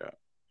anything in the chat.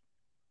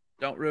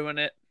 Don't ruin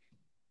it.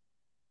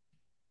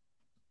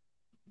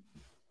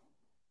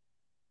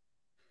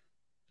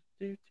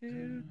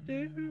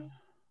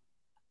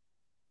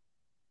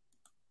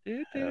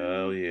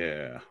 Hell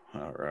yeah.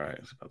 All right.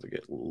 It's about to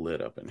get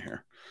lit up in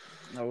here.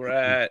 All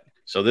right.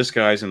 So this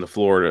guy's in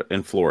Florida,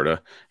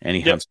 and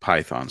he hunts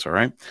pythons, all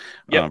right?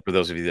 Yep. For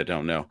those of you that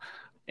don't know.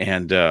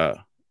 And,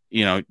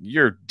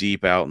 you're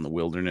deep out in the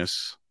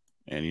wilderness,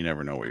 and you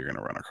never know what you're going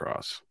to run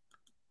across.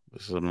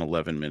 This is an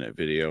 11-minute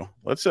video.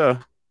 Let's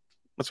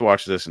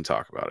watch this and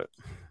talk about it.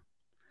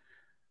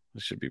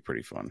 This should be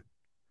pretty fun.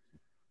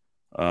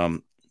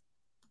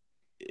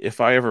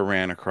 If I ever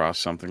ran across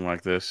something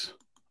like this,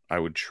 I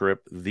would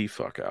trip the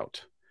fuck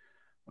out.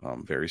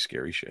 Very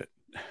scary shit.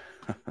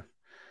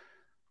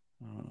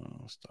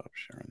 I'll stop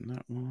sharing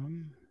that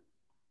one.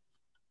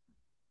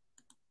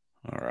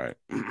 All right.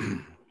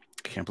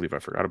 Can't believe I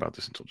forgot about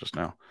this until just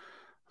now.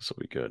 This will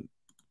be good.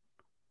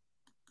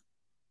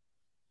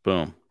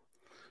 Boom.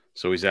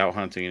 So he's out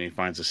hunting and he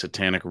finds a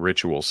satanic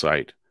ritual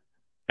site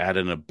at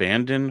an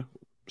abandoned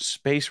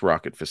space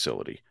rocket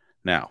facility.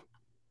 Now,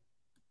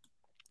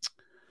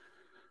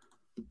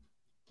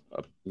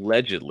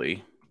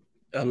 allegedly,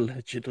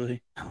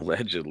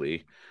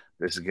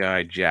 this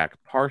guy,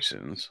 Jack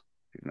Parsons,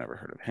 if you've never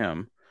heard of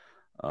him,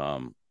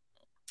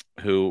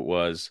 who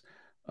was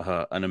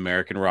an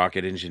American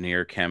rocket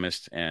engineer,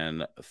 chemist,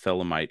 and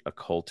Thelemite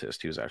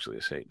occultist. He was actually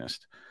a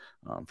Satanist,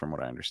 from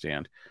what I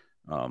understand.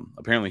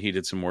 Apparently, he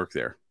did some work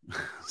there.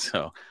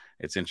 So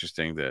it's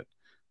interesting that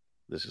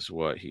this is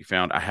what he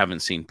found. I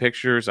haven't seen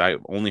pictures. I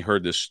only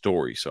heard this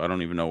story, so I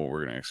don't even know what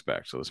we're going to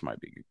expect. So this might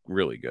be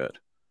really good.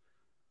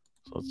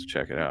 So let's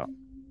check it out.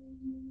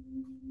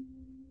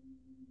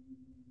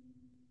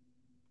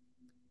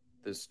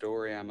 The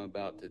story I'm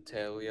about to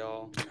tell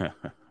y'all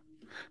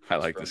I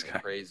like from this the guy.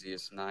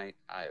 craziest night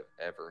I have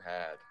ever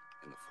had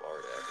in the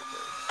Florida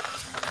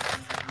Everglades.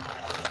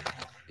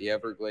 The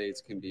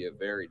Everglades can be a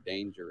very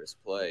dangerous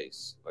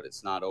place, but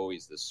it's not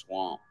always the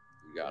swamp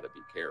you got to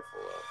be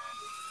careful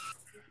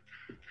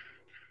of.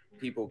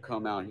 People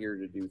come out here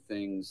to do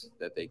things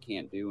that they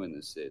can't do in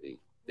the city.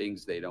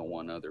 things they don't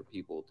want other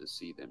people to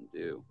see them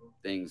do,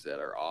 things that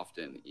are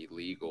often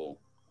illegal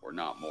or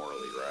not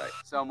morally right.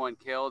 Someone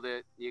killed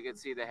it. You can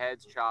see the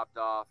heads chopped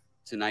off.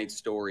 Tonight's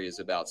story is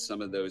about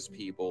some of those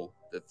people,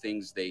 the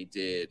things they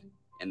did,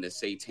 and the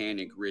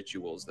satanic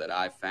rituals that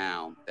I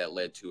found that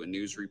led to a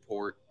news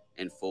report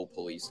and full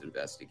police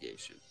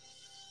investigation.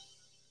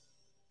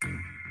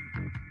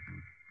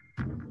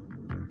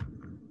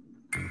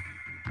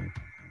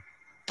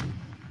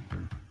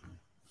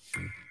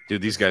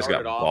 Dude, these guys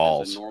got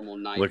balls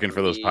looking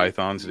for those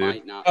pythons,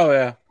 dude. Oh,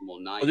 yeah. Well,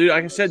 dude,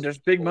 like I said, there's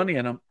big money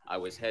in them. I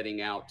was heading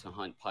out to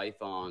hunt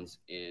pythons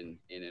in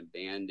an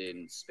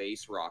abandoned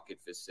space rocket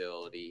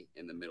facility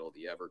in the middle of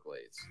the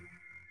Everglades.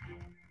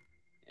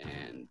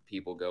 And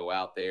people go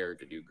out there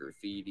to do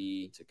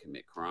graffiti, to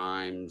commit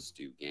crimes,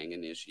 do gang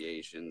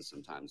initiations.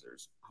 Sometimes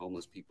there's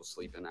homeless people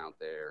sleeping out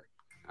there.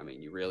 I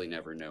mean, you really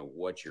never know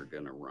what you're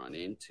going to run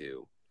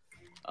into.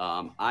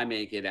 I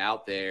make it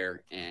out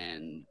there,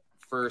 and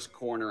first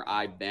corner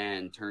I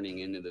bend turning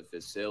into the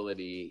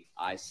facility,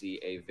 I see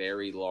a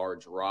very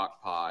large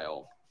rock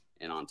pile.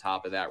 And on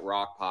top of that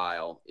rock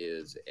pile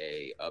is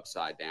a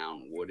upside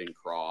down wooden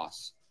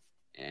cross.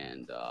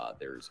 And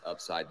there's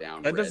upside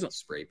down red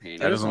spray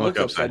paint. That doesn't look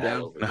upside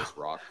down. Over this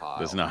rock pile.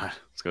 Does not.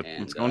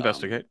 Let's go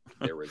investigate.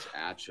 There was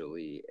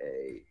actually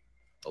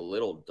a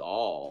little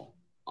doll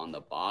on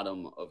the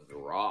bottom of the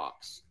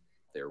rocks.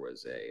 There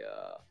was a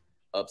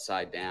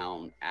upside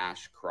down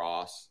ash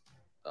cross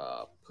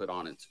put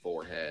on its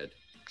forehead.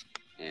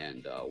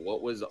 And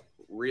what was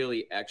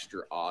really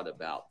extra odd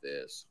about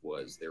this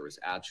was there was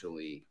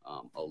actually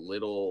a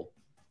little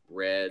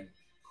red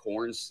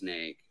corn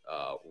snake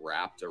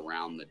wrapped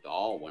around the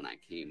doll when I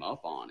came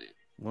up on it.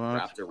 What?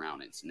 Wrapped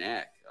around its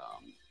neck.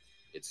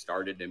 It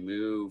started to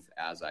move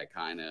as I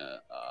kind of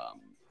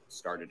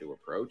started to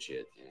approach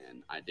it,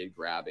 and I did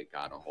grab it,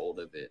 got a hold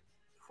of it.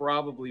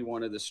 Probably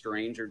one of the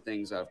stranger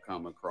things I've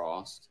come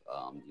across.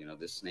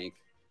 This snake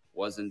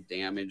wasn't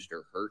damaged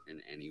or hurt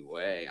in any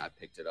way. I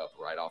picked it up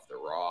right off the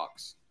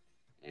rocks,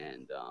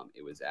 and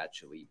it was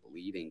actually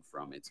bleeding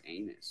from its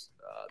anus.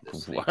 The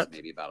snake's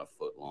maybe about a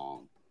foot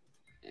long.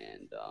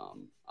 And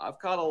I've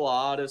caught a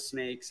lot of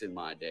snakes in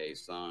my day,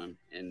 son,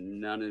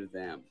 and none of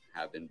them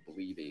have been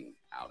bleeding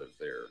out of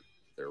their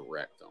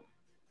rectum.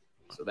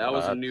 So that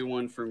was a new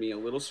one for me, a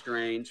little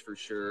strange for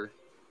sure.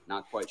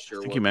 Not quite sure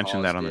what I think you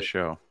mentioned that on the it,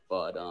 show.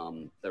 But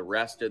the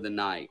rest of the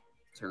night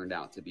turned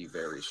out to be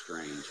very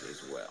strange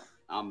as well.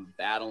 I'm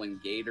battling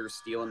gators,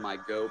 stealing my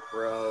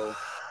GoPro.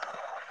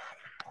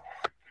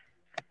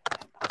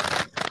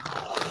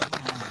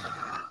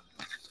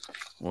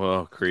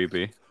 Whoa,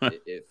 creepy.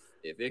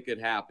 If it could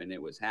happen, it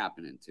was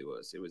happening to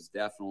us. It was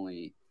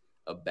definitely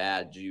a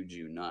bad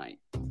juju night.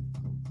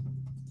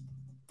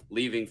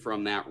 Leaving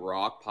from that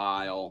rock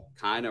pile,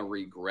 kind of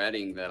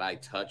regretting that I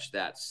touched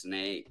that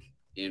snake,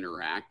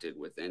 interacted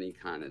with any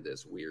kind of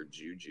this weird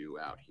juju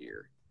out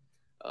here.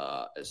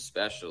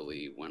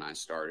 Especially when I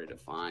started to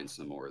find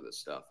some more of the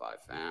stuff I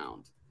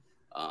found.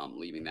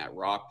 Leaving that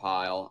rock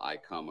pile, I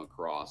come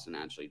across and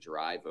actually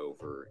drive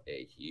over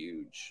a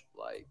huge,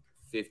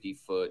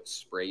 50-foot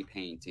spray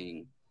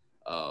painting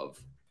of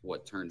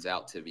what turns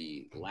out to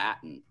be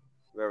Latin.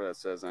 Whatever that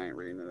says, I ain't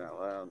reading it out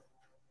loud.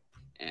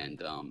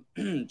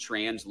 And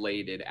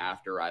translated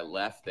after I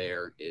left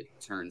there, it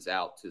turns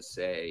out to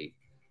say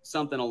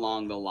something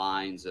along the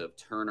lines of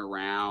turn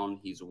around,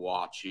 he's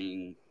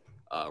watching,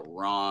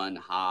 run,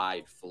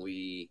 hide,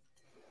 flee.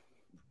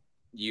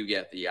 You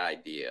get the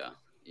idea,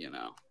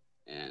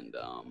 And,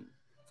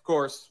 of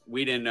course,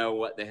 we didn't know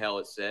what the hell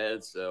it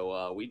said,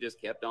 so we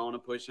just kept on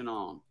and pushing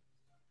on.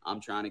 I'm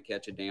trying to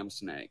catch a damn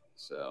snake.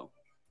 So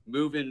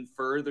moving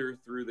further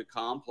through the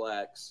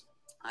complex,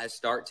 I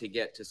start to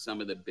get to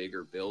some of the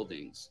bigger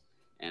buildings.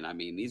 And I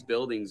mean, these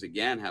buildings,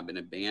 again, have been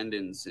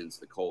abandoned since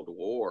the Cold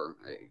War.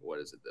 What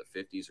is it, the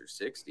 50s or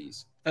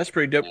 60s? That's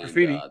pretty dope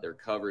graffiti. They're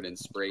covered in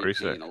spray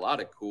paint, a lot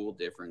of cool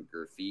different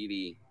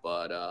graffiti.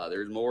 But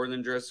there's more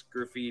than just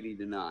graffiti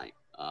tonight.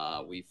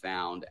 We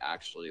found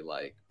actually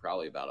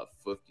probably about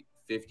a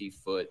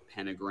 50-foot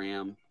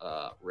pentagram,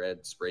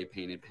 red spray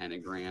painted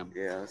pentagram.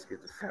 Yeah, let's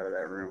get this out of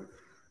that room.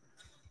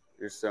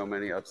 There's so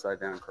many upside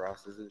down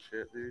crosses and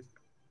shit, dude.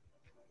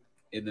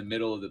 In the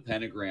middle of the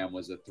pentagram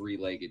was a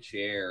 3-legged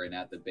chair, and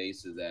at the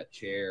base of that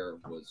chair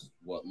was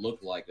what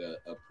looked like a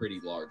pretty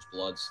large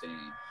blood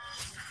stain.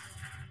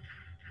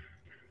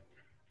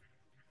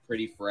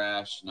 Pretty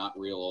fresh, not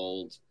real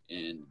old,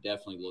 and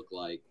definitely looked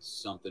like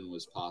something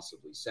was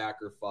possibly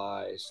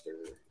sacrificed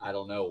or I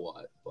don't know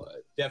what,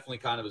 but definitely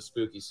kind of a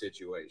spooky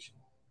situation.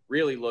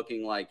 Really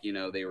looking like,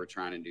 they were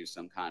trying to do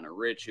some kind of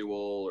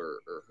ritual or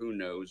who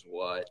knows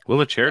what.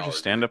 Will a chair just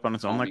stand up on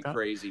its own like that?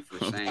 Crazy for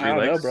saying I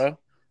don't know, bro.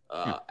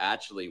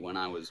 Actually, when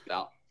I was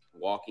about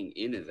walking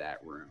into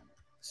that room,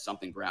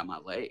 something grabbed my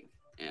leg,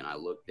 and I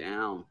looked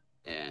down,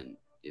 and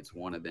it's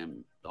one of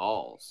them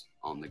dolls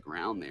on the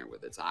ground there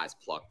with its eyes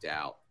plucked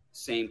out.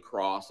 Same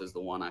cross as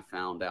the one I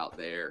found out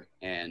there.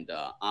 And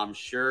I'm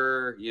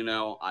sure,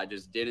 I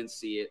just didn't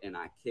see it, and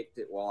I kicked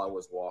it while I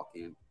was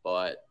walking.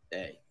 But,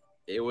 hey,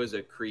 it was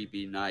a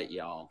creepy night,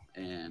 y'all.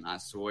 And I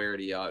swear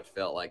to y'all, it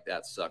felt like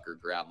that sucker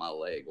grabbed my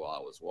leg while I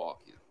was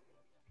walking.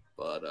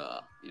 But,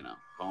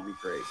 call me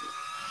crazy.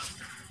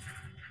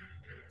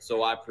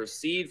 So I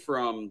proceed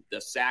from the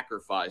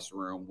sacrifice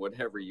room,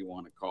 whatever you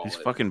want to call He's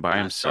it. fucking by and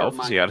I himself?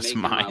 start Is he out of his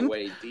making my mind?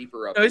 way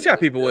deeper up No, he's into got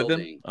the people with him.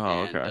 building,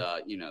 Oh, and,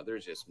 okay.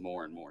 there's just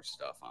more and more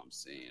stuff I'm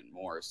seeing.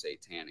 More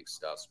satanic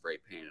stuff spray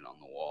painted on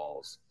the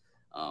walls.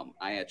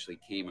 I actually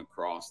came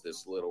across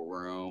this little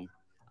room.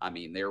 I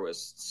mean, there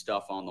was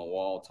stuff on the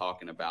wall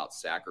talking about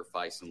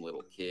sacrificing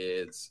little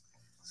kids.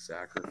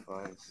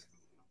 Sacrifice.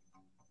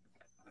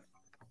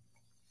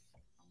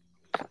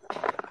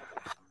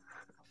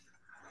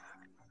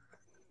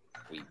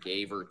 We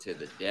gave her to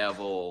the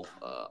devil.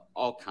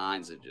 All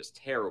kinds of just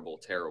terrible,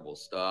 terrible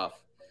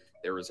stuff.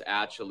 There was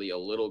actually a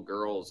little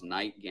girl's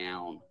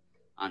nightgown.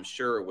 I'm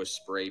sure it was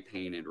spray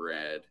painted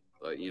red,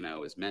 but, it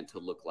was meant to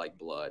look like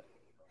blood.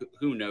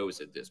 Who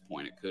knows at this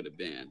point? It could have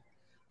been.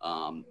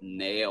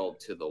 Nailed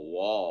to the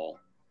wall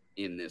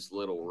in this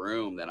little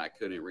room that I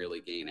couldn't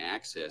really gain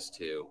access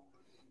to.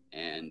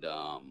 And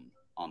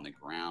on the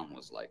ground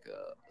was like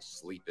a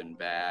sleeping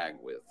bag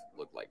with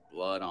looked like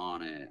blood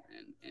on it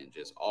and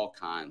just all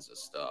kinds of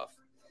stuff.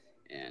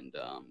 And,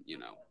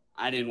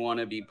 I didn't want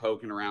to be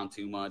poking around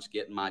too much,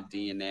 getting my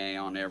DNA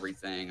on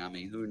everything. I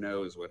mean, who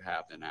knows what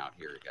happened out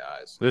here,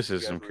 guys. This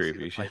is some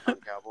creepy shit.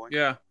 Cowboy?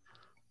 Yeah.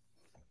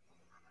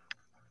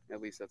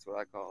 At least that's what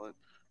I call it.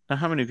 Now,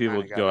 how many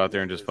people Kinda go got out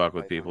there and me just into fuck the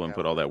with people and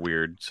put all that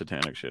weird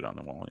satanic shit on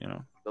the wall,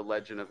 The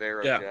Legend of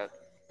Aerojet. Yeah.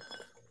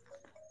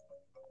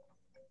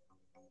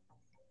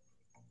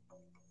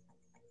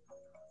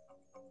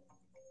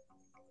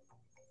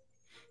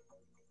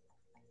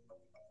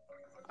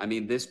 I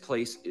mean, this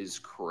place is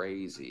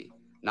crazy.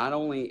 Not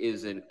only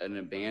is it an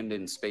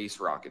abandoned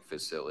space rocket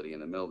facility in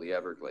the middle of the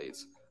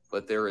Everglades,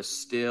 but there is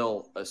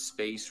still a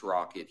space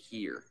rocket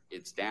here.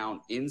 It's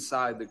down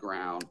inside the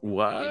ground in a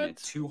What?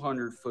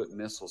 200-foot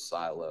missile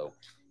silo.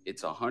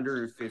 It's a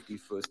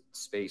 150-foot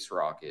space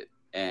rocket.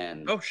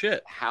 And Oh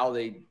shit. how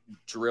they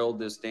drilled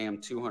this damn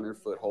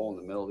 200-foot hole in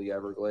the middle of the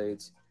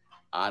Everglades,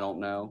 I don't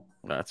know.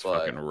 That's But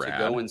fucking to rad.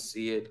 go and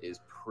see it is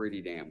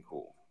pretty damn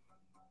cool.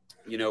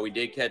 We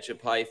did catch a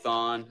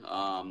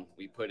python.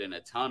 We put in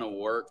a ton of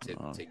work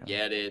to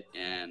get it,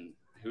 and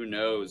who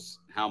knows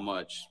how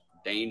much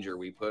danger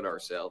we put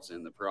ourselves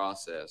in the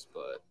process,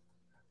 but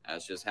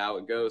that's just how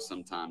it goes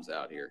sometimes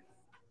out here.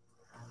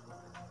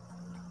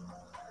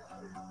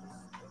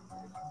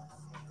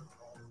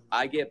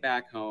 I get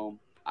back home.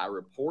 I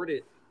report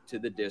it to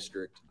the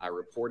district. I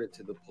report it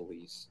to the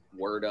police.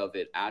 Word of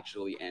it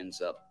actually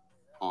ends up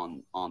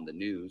on the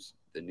news.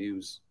 The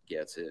news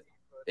gets it.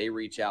 They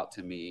reach out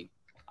to me.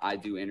 I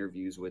do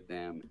interviews with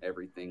them,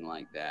 everything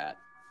like that.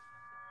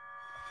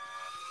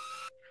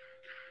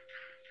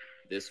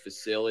 This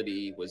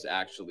facility was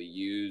actually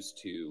used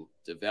to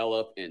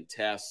develop and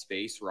test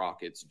space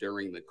rockets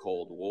during the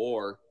Cold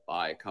War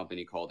by a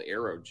company called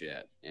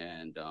Aerojet.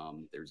 And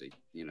there's a,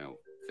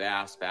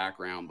 vast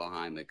background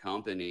behind the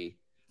company.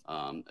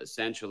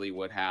 Essentially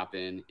what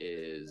happened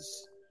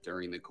is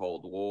during the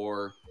Cold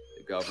War,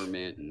 the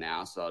government and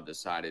NASA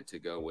decided to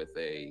go with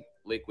a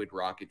liquid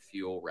rocket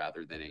fuel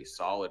rather than a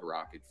solid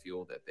rocket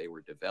fuel that they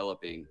were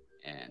developing.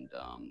 And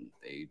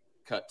they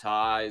cut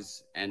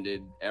ties,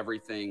 ended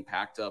everything,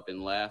 packed up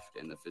and left.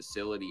 And the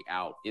facility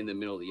out in the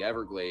middle of the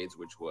Everglades,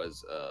 which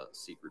was a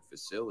secret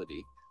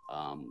facility,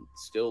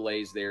 still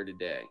lays there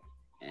today.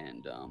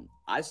 And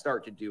I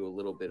start to do a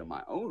little bit of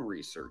my own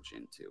research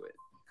into it.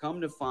 Come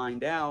to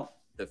find out,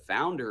 the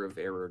founder of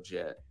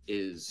Aerojet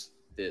is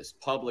this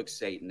public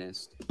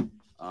Satanist,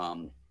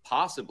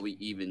 possibly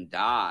even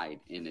died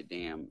in a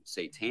damn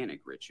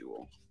satanic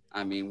ritual.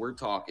 I mean, we're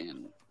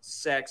talking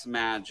sex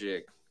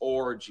magic,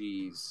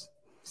 orgies,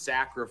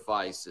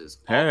 sacrifices,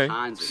 all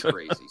kinds of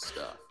crazy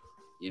stuff.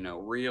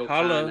 Real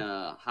kind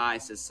of high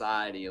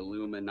society,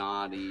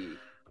 Illuminati,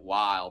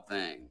 wild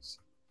things.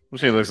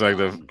 She looks like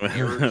the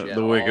Aerojet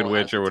the Wicked all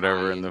Witch has or a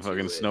whatever tie in the into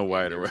fucking it, Snow and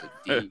White or there's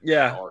whatever. a deep,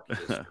 Yeah. dark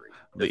history.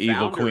 The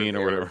evil founder queen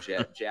of or whatever.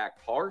 Aerojet,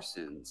 Jack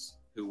Parsons,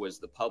 who was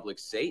the public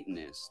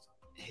Satanist,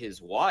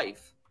 his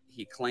wife,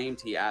 he claimed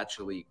he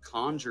actually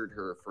conjured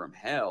her from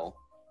hell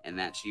and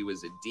that she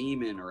was a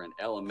demon or an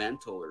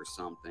elemental or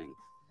something.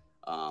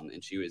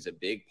 And she was a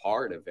big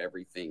part of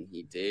everything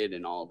he did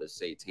and all the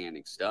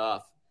satanic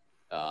stuff,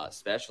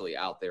 especially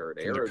out there at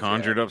Could you Aerojet.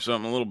 conjured up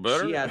something a little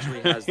better? She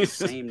actually has the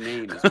same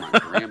name as my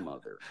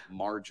grandmother,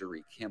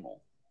 Marjorie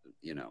Kimmel.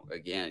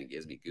 Again, it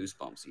gives me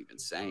goosebumps even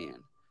saying.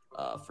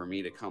 For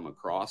me to come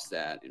across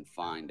that and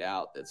find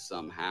out that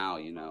somehow,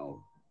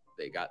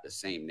 they got the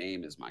same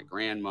name as my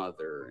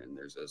grandmother and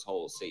there's this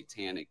whole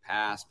satanic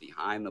past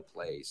behind the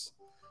place.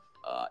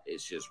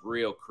 It's just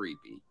real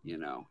creepy.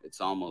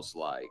 It's almost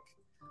like,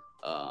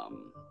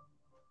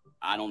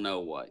 I don't know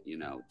what,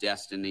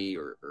 destiny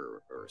or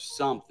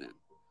something.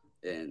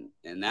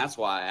 And that's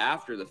why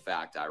after the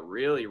fact, I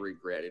really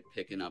regretted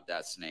picking up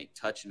that snake,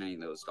 touching any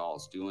of those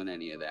dolls, doing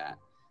any of that.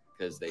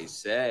 Because they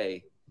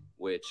say,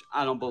 which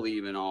I don't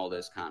believe in all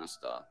this kind of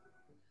stuff,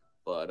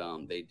 But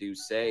they do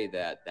say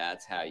that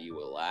that's how you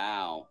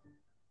allow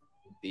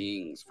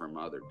beings from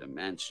other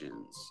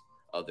dimensions,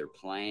 other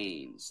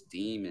planes,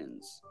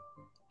 demons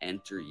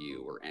enter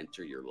you or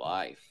enter your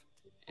life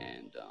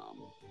and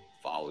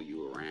follow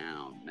you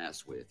around,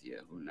 mess with you,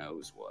 who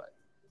knows what.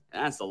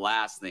 And that's the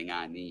last thing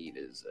I need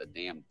is a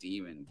damn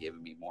demon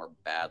giving me more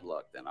bad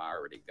luck than I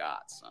already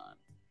got, son.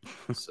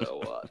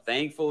 So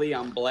thankfully,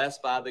 I'm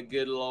blessed by the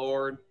good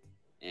Lord,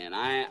 and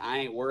I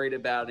ain't worried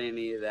about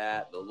any of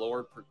that. The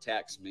Lord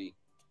protects me,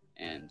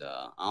 and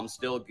I'm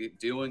still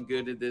doing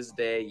good to this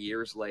day,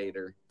 years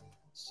later.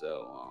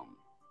 So,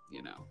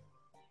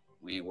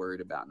 we ain't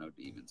worried about no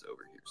demons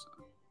over here,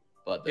 son.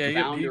 But the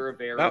founder of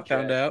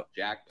Aerojet,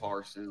 Jack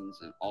Parsons,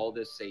 and all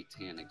this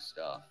satanic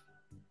stuff,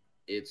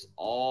 it's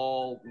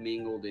all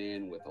mingled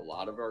in with a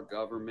lot of our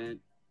government.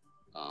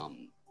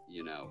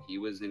 He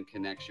was in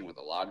connection with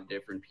a lot of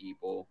different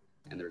people,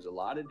 and there's a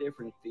lot of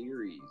different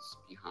theories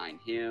behind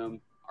him,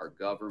 our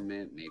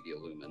government, maybe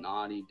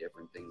Illuminati,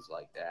 different things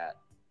like that.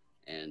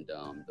 And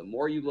the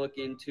more you look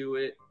into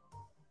it,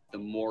 the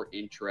more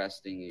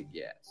interesting it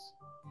gets.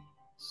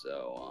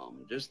 So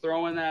just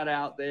throwing that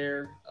out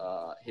there.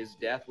 His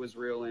death was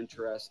real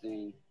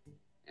interesting,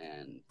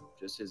 and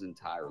just his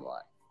entire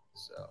life.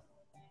 So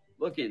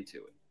look into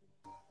it.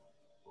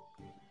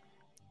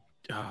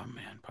 Oh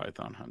man,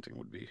 python hunting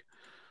would be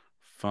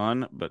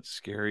fun but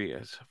scary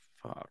as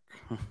fuck.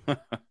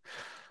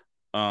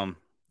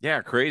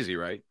 Yeah, crazy,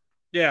 right?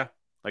 Yeah,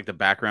 like the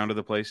background of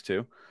the place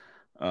too.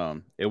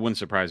 It wouldn't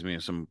surprise me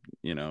if some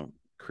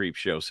creep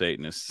show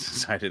Satanists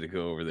decided to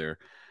go over there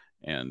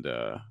and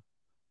do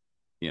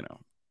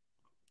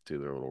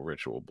their little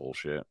ritual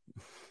bullshit.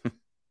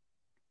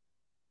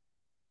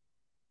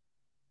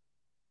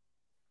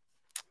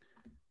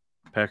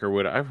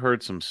 Peckerwood, I've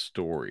heard some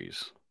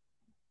stories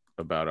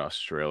about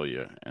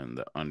Australia and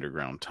the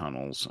underground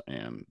tunnels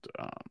and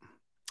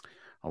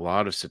a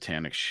lot of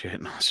satanic shit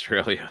in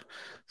Australia,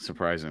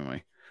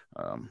 surprisingly.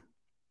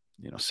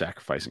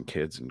 Sacrificing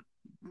kids and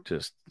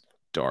just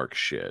dark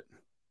shit.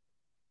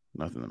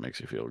 Nothing that makes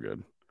you feel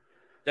good.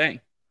 Dang.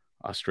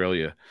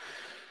 Australia,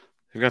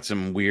 they've got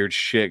some weird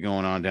shit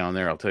going on down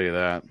there, I'll tell you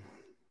that.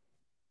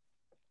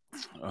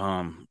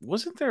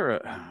 Wasn't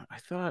there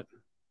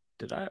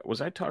was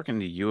I talking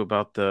to you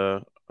about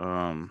the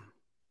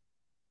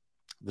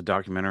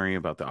documentary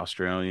about the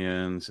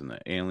Australians and the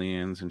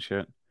aliens and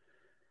shit?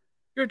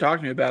 You were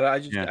talking to me about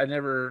it. I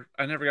never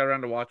got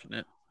around to watching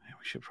it. Yeah,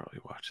 we should probably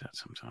watch that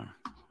sometime.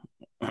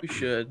 We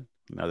should.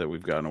 Now that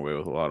we've gotten away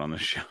with a lot on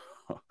this show.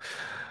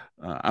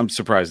 I'm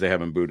surprised they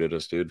haven't booted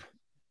us, dude,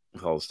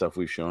 with all the stuff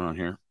we've shown on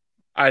here.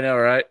 I know,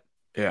 right?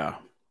 Yeah.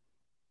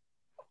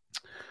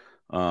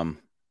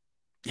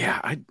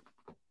 Yeah,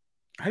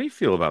 how do you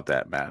feel about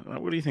that, Matt?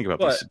 What do you think about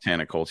these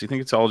satanic cults? You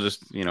think it's all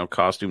just,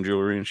 costume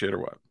jewelry and shit or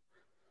what?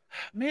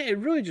 Man, it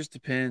really just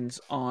depends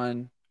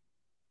on...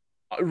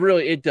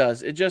 Really, it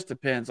does. It just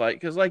depends.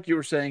 Because like you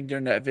were saying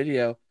during that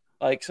video,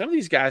 some of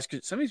these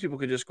people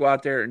could just go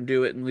out there and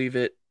do it and leave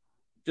it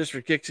just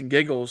for kicks and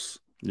giggles.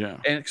 Yeah.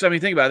 And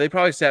think about it. They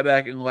probably sat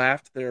back and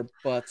laughed their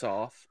butts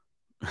off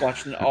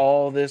watching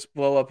all this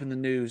blow up in the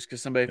news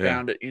because somebody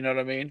found it. You know what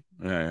I mean?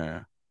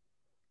 Yeah.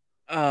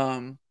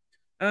 And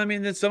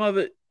then some of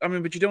it,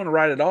 but you don't want to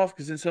write it off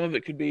because then some of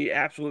it could be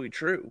absolutely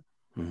true.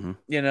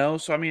 Mm-hmm.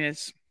 So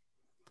it's,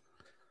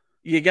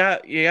 you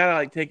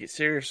gotta take it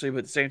seriously, but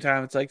at the same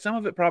time, it's some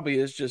of it probably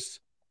is just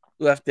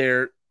left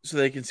there so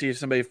they can see if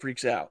somebody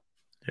freaks out.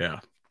 Yeah.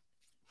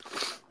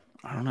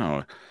 I don't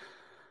know.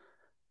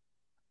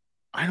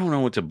 I don't know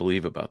what to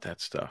believe about that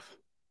stuff.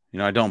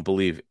 I don't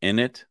believe in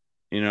it.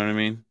 You know what I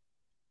mean?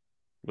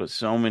 But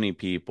so many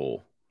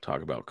people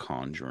talk about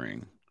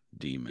conjuring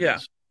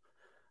demons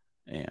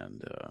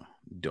and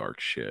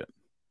dark shit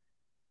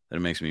that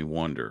it makes me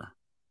wonder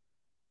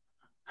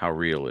how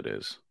real it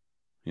is.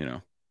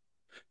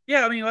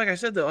 Yeah, like I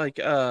said,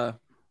 that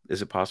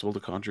is it possible to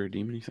conjure a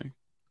demon, you think?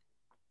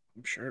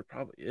 I'm sure it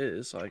probably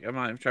is. I'm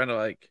not even trying to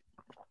I'm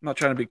not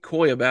trying to be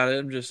coy about it.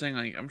 I'm just saying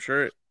I'm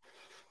sure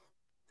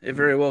it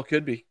very well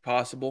could be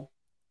possible.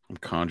 I'm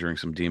conjuring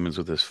some demons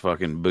with this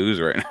fucking booze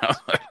right now.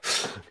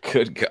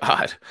 Good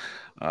God.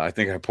 I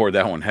think I poured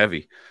that one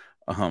heavy.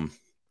 What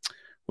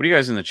do you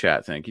guys in the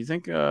chat think? You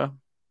think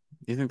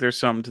there's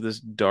something to this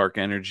dark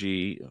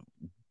energy,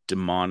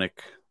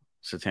 demonic,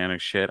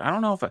 satanic shit? I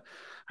don't know if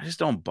I just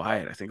don't buy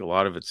it. I think a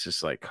lot of it's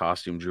just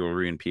costume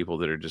jewelry and people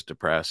that are just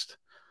depressed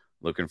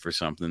looking for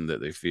something that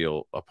they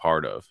feel a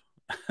part of.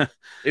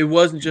 It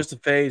wasn't just a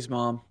phase,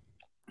 Mom.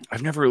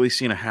 I've never really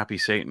seen a happy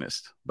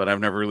Satanist, but I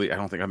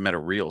don't think I've met a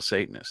real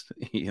Satanist.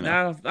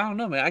 I don't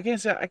know, man. I can't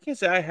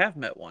say I have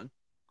met one,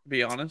 to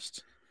be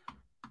honest.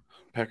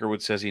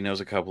 Peckerwood says he knows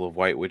a couple of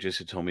white witches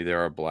who told me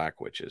there are black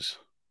witches.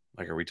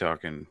 Are we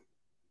talking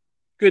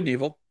good and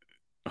evil?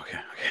 Okay.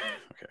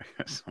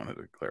 I just wanted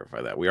to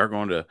clarify that. We are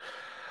going to,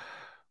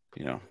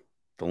 the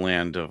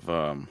land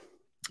of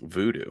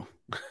voodoo.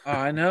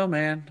 I know,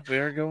 man. We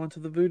are going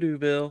to the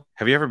Voodoo-ville.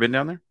 Have you ever been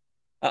down there?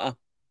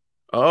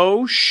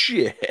 Oh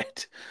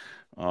shit!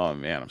 Oh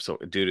man,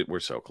 dude, we're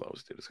so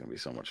close, dude. It's gonna be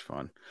so much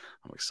fun.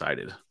 I'm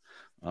excited.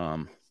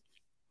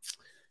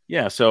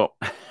 Yeah, so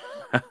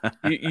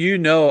you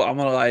know I'm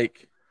gonna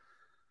like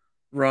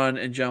run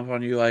and jump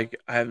on you like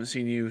I haven't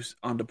seen you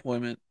on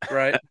deployment,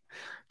 right?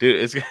 dude,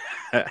 it's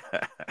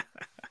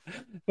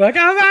Like,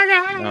 oh my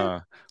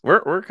god.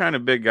 we're kind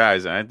of big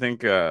guys. And I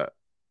think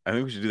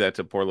we should do that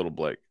to poor little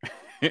Blake.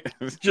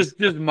 just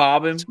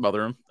mob him.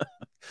 Smother him.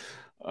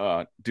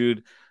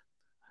 Dude,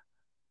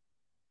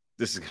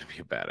 this is gonna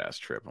be a badass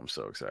trip. I'm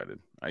so excited.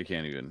 I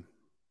can't even.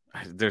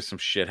 There's some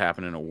shit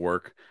happening at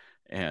work,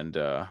 and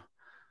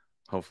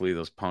hopefully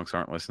those punks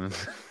aren't listening.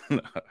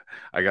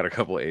 I got a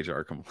couple of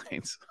HR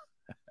complaints.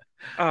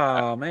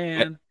 Oh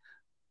man.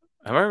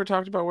 Have I ever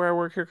talked about where I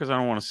work here? Because I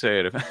don't want to say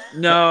it.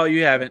 No,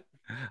 you haven't.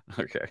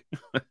 Okay.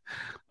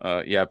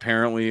 Yeah,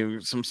 apparently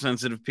some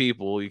sensitive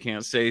people, you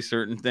can't say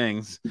certain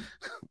things.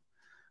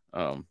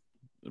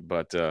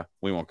 But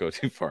we won't go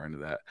too far into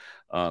that.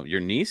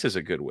 Your niece is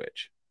a good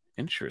witch.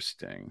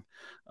 Interesting.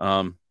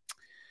 My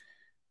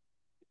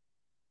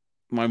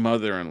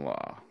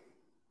mother-in-law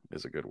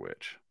is a good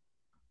witch.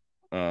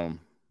 I'll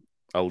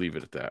leave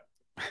it at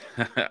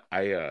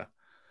that.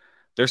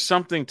 There's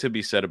something to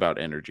be said about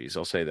energies.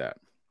 I'll say that.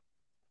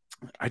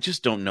 I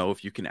just don't know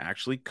if you can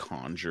actually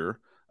conjure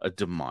a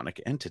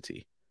demonic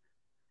entity.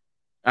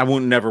 I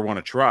won't never want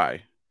to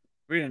try.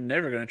 We're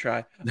never gonna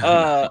try.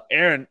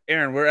 Aaron,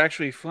 we're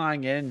actually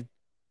flying in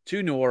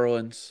to New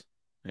Orleans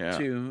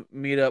to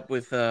meet up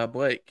with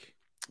Blake.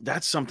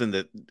 That's something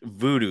that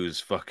voodoo's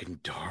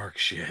fucking dark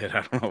shit.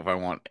 I don't know if I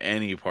want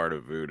any part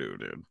of voodoo,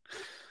 dude.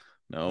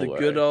 No way.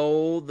 Good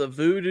old the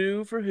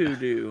voodoo for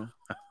hoodoo.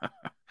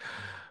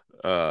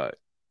 Yeah,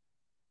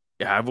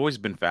 I've always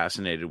been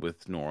fascinated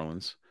with New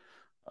Orleans.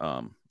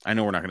 I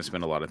know we're not going to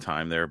spend a lot of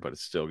time there, but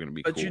it's still going to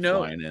be cool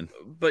flying in.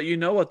 But you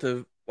know what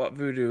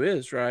voodoo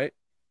is, right?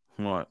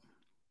 What?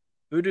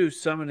 Voodoo's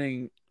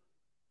summoning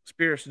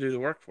spirits to do the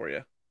work for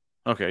you.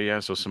 Okay, yeah,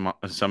 so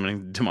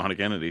summoning demonic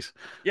entities.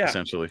 Yeah.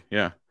 Essentially.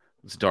 Yeah.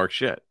 It's dark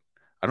shit.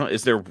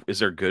 Is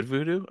there good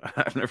voodoo?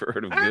 I've never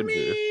heard of good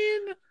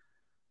voodoo.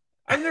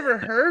 I've never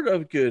heard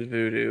of good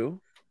voodoo.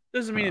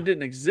 Doesn't mean it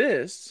didn't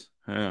exist.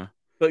 Yeah.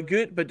 But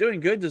doing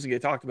good doesn't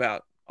get talked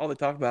about. All they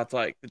talk about is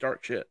like the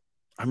dark shit.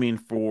 I mean,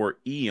 for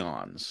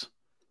eons,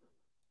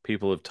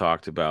 people have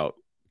talked about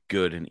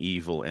good and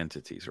evil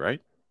entities,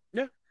 right?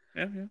 Yeah.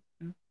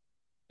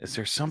 Is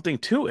there something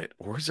to it,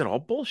 or is it all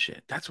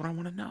bullshit? That's what I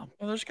want to know.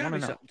 Well, there's got to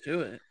be something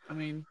to it. I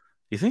mean,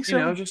 you think so?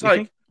 You know, just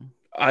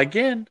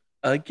again,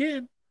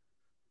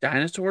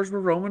 dinosaurs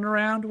were roaming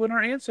around when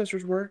our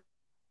ancestors were.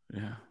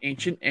 Yeah.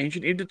 Ancient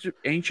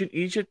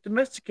Egypt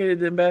domesticated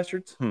them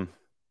bastards.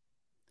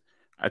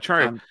 I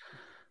try.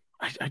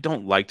 I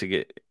don't like to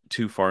get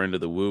too far into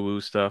the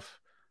woo-woo stuff,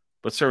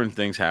 but certain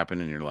things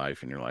happen in your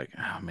life, and you're like,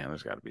 oh man,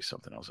 there's got to be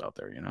something else out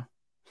there, you know?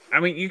 I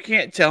mean, you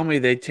can't tell me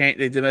they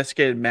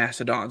domesticated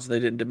mastodons. They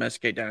didn't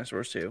domesticate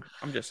dinosaurs too.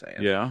 I'm just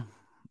saying. Yeah.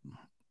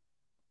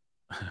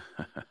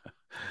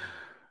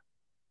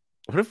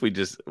 What if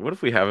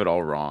we have it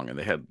all wrong and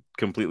they had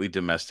completely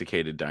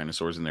domesticated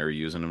dinosaurs and they were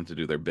using them to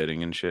do their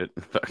bidding and shit?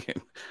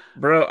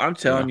 Bro, I'm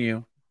telling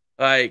you,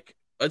 like,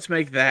 let's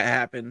make that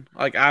happen.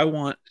 Like, I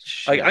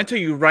tell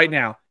you right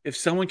now, if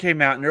someone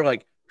came out and they're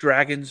like,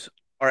 dragons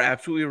are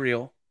absolutely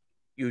real,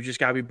 you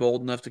just gotta be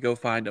bold enough to go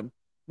find them.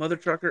 Mother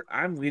trucker,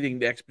 I'm leading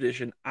the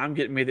expedition. I'm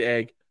getting me the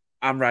egg.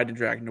 I'm riding a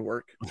dragon to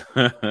work.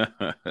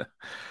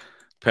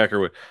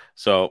 Peckerwood.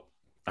 So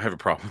I have a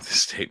problem with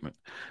this statement.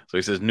 So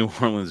he says New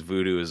Orleans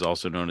voodoo is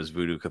also known as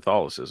voodoo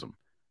Catholicism.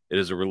 It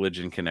is a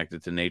religion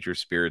connected to nature,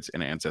 spirits,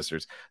 and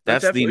ancestors.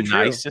 That's the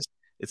nicest.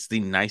 It's the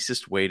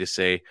nicest way to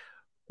say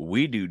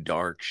we do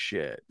dark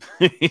shit.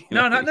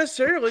 No, not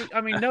necessarily.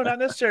 I mean, no, not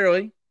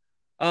necessarily.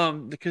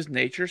 Because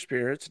nature,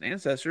 spirits, and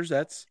ancestors,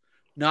 that's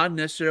not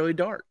necessarily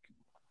dark.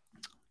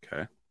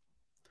 Okay.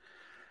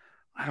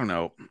 I don't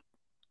know.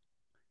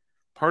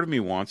 Part of me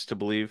wants to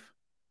believe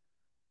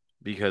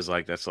because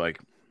that's kind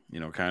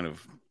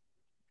of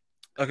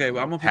okay.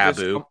 Well, I'm gonna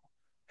taboo.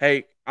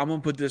 I'm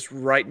gonna put this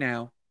right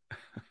now,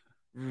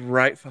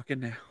 right fucking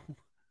now.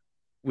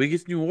 We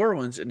get to New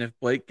Orleans, and if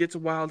Blake gets a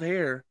wild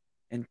hair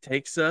and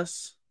takes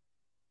us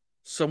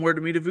somewhere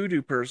to meet a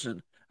voodoo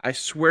person, I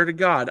swear to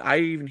God, I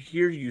even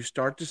hear you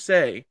start to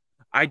say,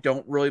 "I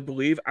don't really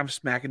believe I'm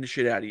smacking the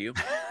shit out of you."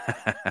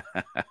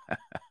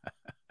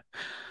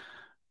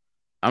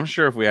 I'm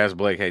sure if we asked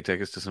Blake, hey,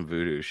 take us to some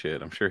voodoo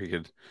shit, I'm sure he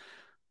could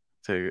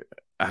take.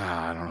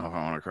 I don't know if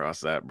I want to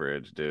cross that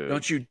bridge, dude.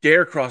 Don't you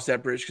dare cross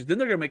that bridge, because then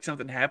they're gonna make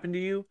something happen to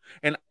you,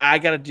 and I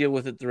got to deal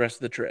with it the rest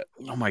of the trip.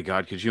 Oh my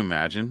God, could you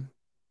imagine?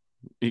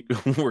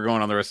 We're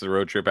going on the rest of the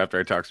road trip after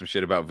I talk some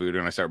shit about voodoo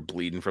and I start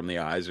bleeding from the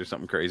eyes or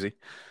something crazy.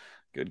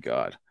 Good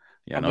God.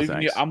 Yeah,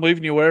 I'm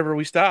leaving you wherever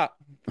we stop.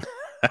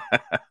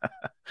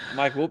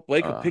 Mike,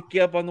 Blake will pick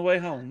you up on the way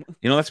home.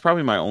 That's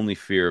probably my only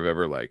fear of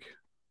ever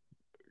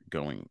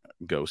going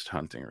ghost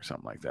hunting or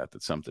something like that.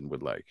 That something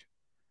would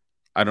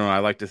I don't know. I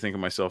like to think of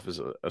myself as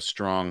a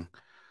strong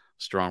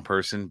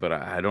person, but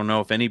I don't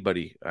know if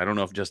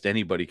just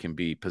anybody can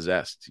be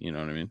possessed. You know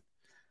what I mean?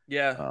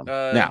 Yeah.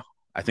 Now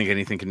I think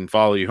anything can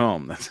follow you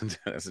home.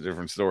 That's a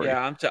different story.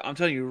 Yeah, I'm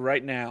telling you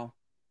right now,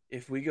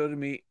 if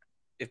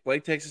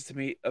Blake takes us to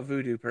meet a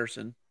voodoo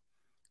person,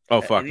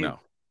 Oh, fuck no.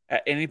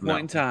 At any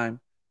point in time,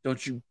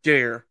 don't you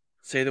dare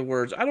say the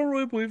words, I don't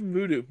really believe in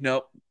voodoo.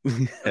 Nope.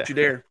 Don't you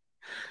dare.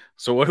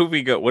 So what if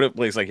we go? What if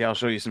Blake's like, yeah, I'll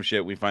show you some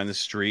shit. We find this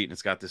street and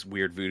it's got this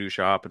weird voodoo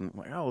shop, and I'm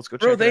like, oh, let's go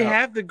check it out. Bro, they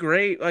have the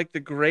grave, like the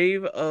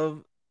grave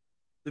of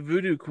the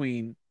voodoo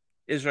queen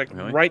is like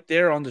right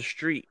there on the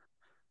street.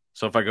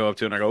 So if I go up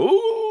to it and I go,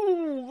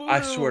 ooh, voodoo.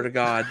 I swear to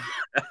God,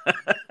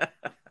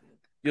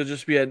 you'll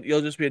just be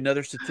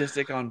another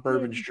statistic on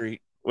Bourbon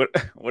Street.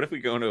 What if we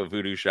go into a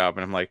voodoo shop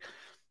and I'm like,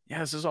 yeah,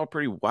 this is all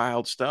pretty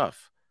wild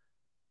stuff.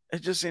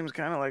 It just seems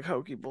kind of like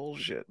hokey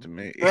bullshit to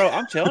me. Bro,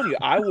 I'm telling you,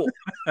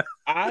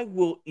 I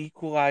will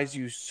equalize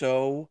you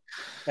so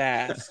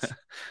fast.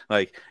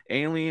 Like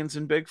aliens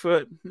and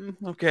Bigfoot?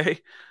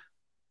 Okay.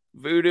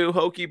 Voodoo,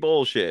 hokey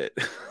bullshit.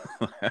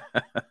 Oh,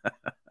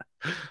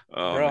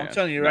 bro, man. I'm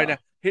telling you right now.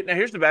 Now,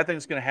 here's the bad thing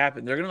that's going to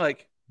happen. They're going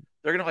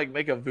to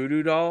make a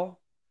voodoo doll,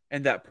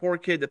 and that poor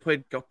kid that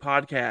played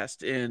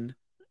podcast in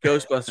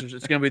Ghostbusters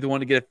is going to be the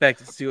one to get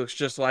affected. He looks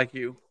just like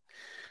you.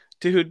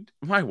 Dude,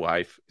 my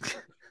wife...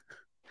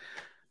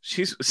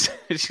 She's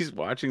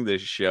watching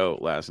this show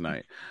last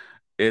night.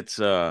 It's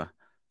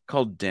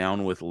called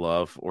Down with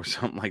Love or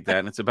something like that,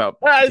 and it's about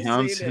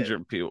Down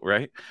syndrome people,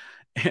 right?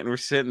 And we're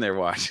sitting there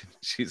watching.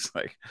 She's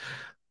like,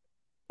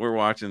 we're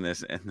watching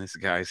this, and this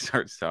guy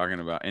starts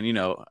talking about, and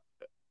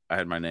I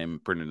had my name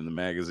printed in the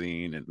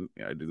magazine, and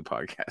I do the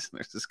podcast, and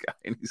there's this guy,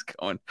 and he's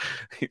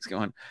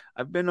going,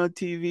 I've been on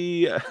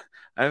TV,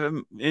 I've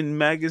been in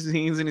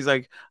magazines, and he's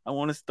like, I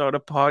want to start a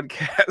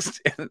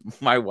podcast. And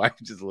my wife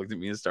just looked at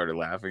me and started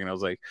laughing, and I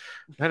was like,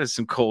 that is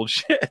some cold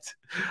shit.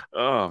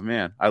 Oh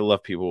man, I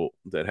love people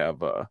that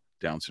have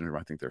Down syndrome.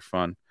 I think they're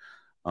fun.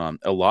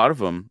 A lot of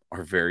them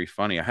are very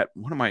funny. I had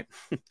one of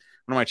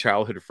my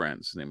childhood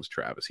friends. His name was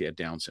Travis. He had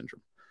Down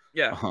syndrome.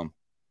 Yeah.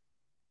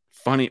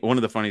 Funny, one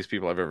of the funniest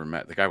people I've ever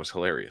met. The guy was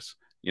hilarious.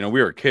 We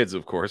were kids,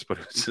 of course, but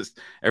it was just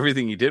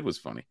everything he did was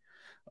funny.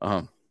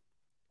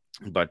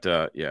 But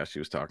yeah, she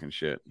was talking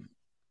shit.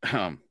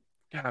 God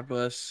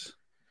bless.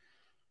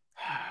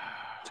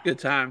 It's a good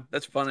time.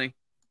 That's funny.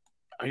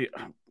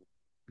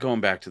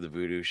 Going back to the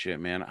voodoo shit,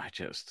 man. I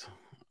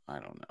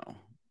don't know.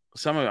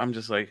 Some of it, I'm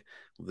just like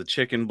the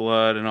chicken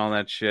blood and all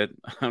that shit.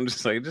 I'm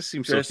just like, it just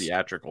seems so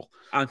theatrical.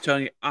 I'm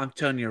telling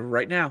you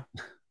right now.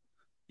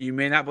 You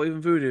may not believe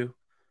in voodoo,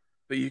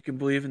 but you can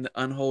believe in the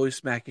unholy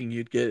smacking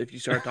you'd get if you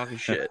start talking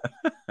shit.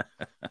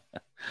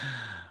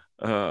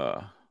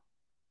 I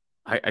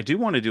do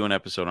want to do an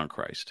episode on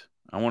Christ.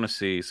 I want to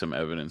see some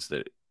evidence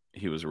that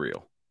he was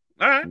real.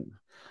 All right.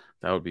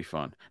 That would be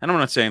fun. And I'm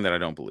not saying that I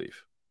don't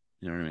believe.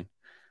 You know what I mean?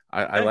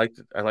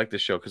 I like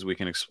this show because we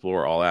can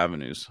explore all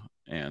avenues.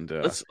 And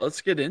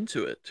let's get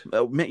into it.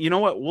 You know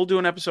what? We'll do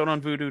an episode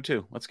on voodoo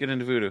too. Let's get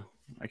into voodoo.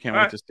 I can't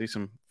wait to see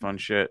some fun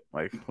shit.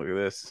 Like, look at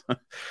this.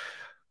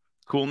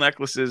 Cool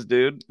necklaces,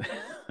 dude.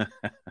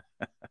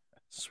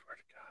 Swear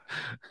to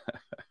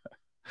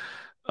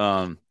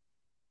God.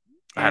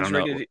 I don't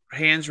know.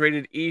 Hands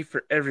rated E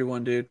for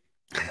everyone, dude.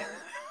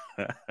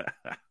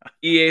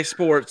 EA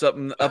Sports up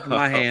in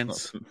my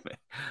hands.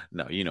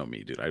 No, you know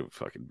me, dude.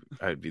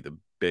 I'd be the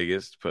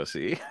biggest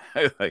pussy.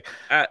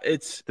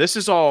 This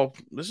is all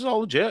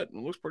legit. It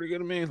looks pretty good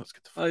to me. Let's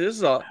get the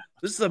fuck.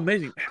 This is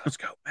amazing. Man, let's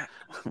go, Matt.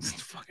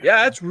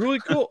 Yeah, that's really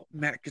cool.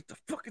 Matt, get the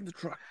fuck in the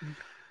truck.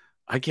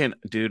 I can't,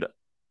 dude.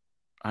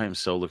 I am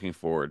so looking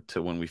forward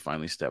to when we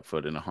finally step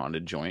foot in a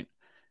haunted joint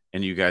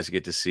and you guys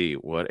get to see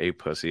what a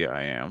pussy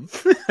I am.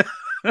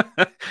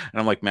 And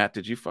I'm like, Matt,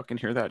 did you fucking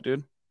hear that,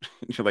 dude?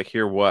 You're like,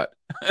 hear what?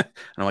 And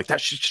I'm like, that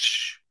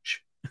shh.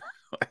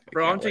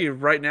 Bro, I'm telling you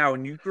right now,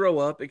 when you grow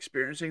up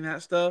experiencing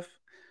that stuff,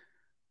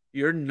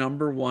 your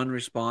number one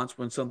response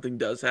when something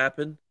does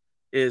happen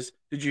is,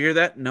 did you hear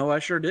that? No, I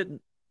sure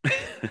didn't.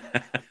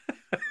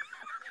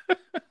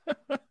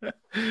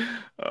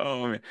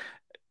 Oh, man.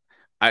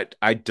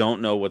 I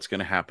don't know what's going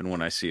to happen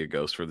when I see a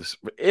ghost for this.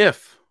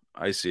 If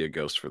I see a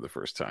ghost for the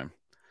first time,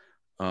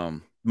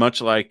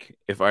 much like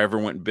if I ever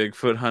went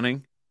Bigfoot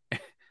hunting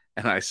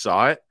and I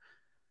saw it,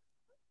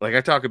 like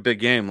I talk a big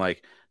game,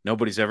 like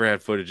nobody's ever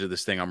had footage of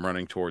this thing. I'm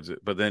running towards it,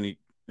 but then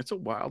it's a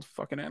wild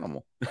fucking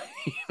animal.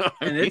 You know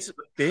and it's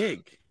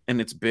big. And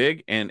it's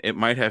big, and it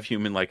might have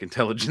human-like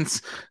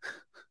intelligence.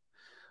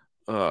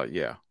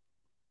 Yeah.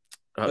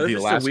 The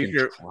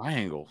Alaskan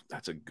Triangle.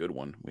 That's a good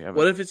one.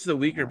 What if it's the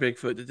weaker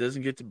Bigfoot that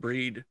doesn't get to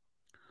breed?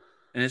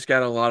 And it's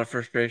got a lot of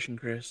frustration,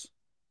 Chris.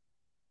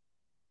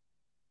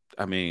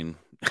 I mean...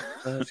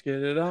 Let's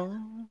get it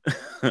on.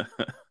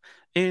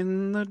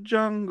 In the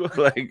jungle.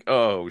 Like,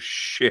 oh,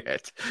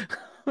 shit.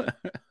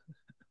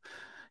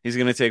 He's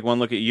going to take one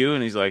look at you,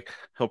 and he's like,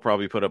 he'll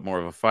probably put up more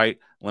of a fight.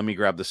 Let me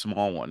grab the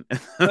small one.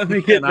 Let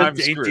me get the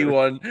dainty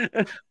one.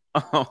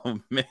 Oh,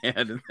 man.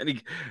 And then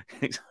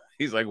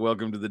he's like,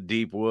 welcome to the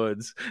deep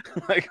woods.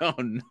 Like, oh,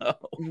 no.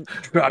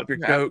 Drop your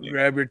coat,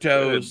 grab your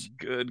toes.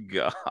 Good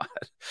God.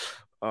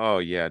 Oh,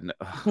 yeah. No.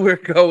 We're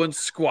going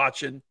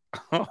squatching.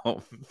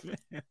 Oh,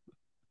 man.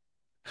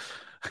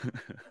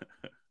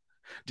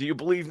 Do you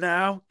believe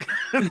now?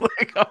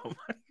 Like, oh,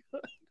 my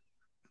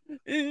God.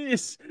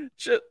 This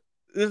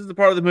is the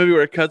part of the movie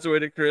where it cuts away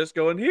to Chris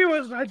going, "He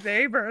was my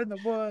neighbor in the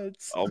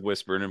woods." All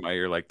whispering in my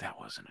ear like, that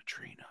wasn't a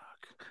tree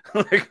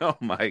knock. Like, oh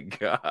my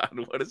God,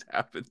 what has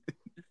happened?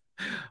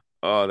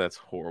 Oh, that's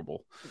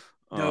horrible.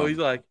 No,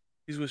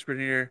 he's whispering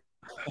in your ear,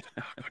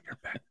 knock on your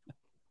back.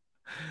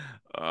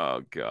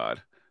 Oh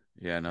God.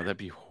 Yeah, no, that'd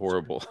be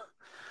horrible.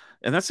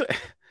 And that's,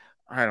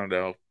 I don't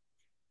know.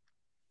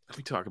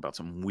 We talk about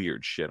some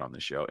weird shit on the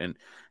show. And,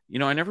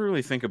 I never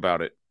really think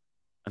about it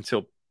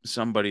until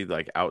somebody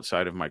like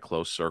outside of my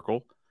close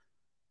circle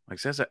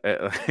says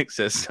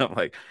something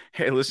like,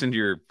 "Hey, listen to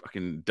your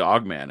fucking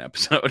Dogman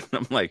episode." And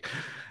I'm like,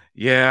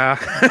 yeah.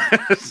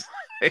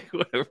 Like,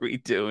 what are we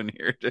doing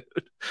here, dude?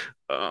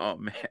 Oh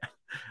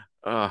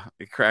man.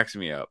 It cracks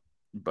me up.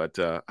 But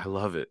I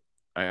love it.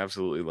 I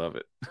absolutely love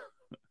it.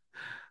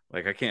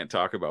 Like, I can't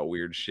talk about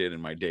weird shit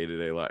in my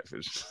day-to-day life.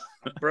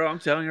 Bro, I'm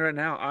telling you right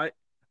now,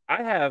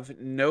 I have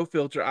no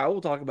filter. I will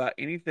talk about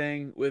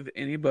anything with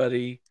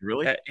anybody.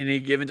 Really? At any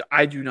given time.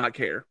 I do not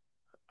care.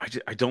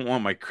 I don't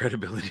want my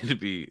credibility to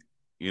be,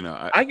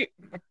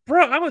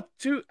 bro,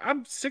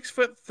 I'm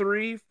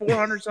 6'3",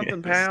 400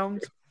 something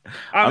pounds.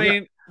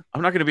 I'm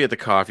not going to be at the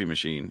coffee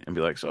machine and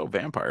be like, "So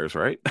vampires,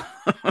 right?"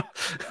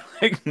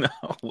 Like, no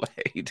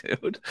way,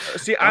 dude.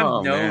 See,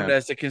 I'm known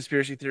as a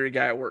conspiracy theory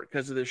guy at work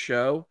because of this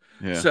show.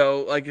 Yeah.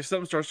 So, like, if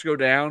something starts to go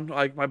down,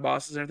 like my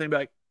bosses and everything, be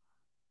like,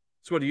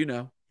 "So, what do you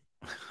know?"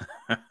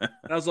 And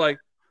I was like,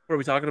 "What are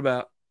we talking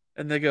about?"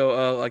 And they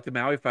go, "Like the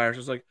Maui fires." I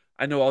was like,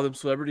 "I know all them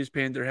celebrities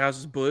painted their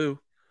houses blue,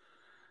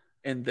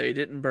 and they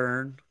didn't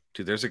burn."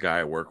 Dude, there's a guy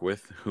I work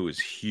with who is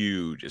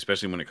huge,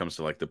 especially when it comes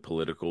to like the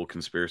political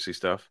conspiracy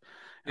stuff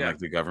and like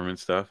the government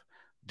stuff.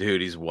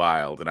 Dude, he's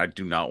wild, and I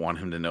do not want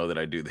him to know that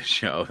I do this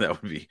show.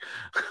 That would be,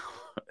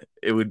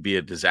 it would be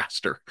a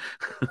disaster.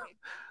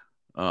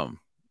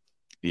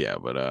 Yeah,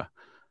 but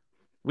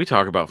we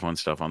talk about fun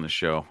stuff on the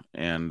show,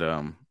 and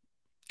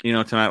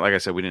tonight, like I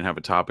said, we didn't have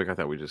a topic. I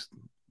thought we just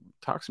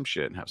talk some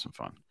shit and have some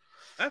fun.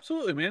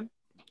 Absolutely, man.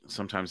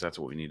 Sometimes that's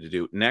what we need to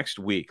do. Next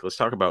week, let's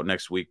talk about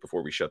next week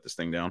before we shut this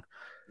thing down.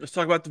 Let's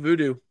talk about the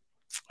voodoo.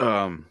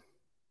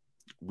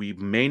 We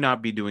may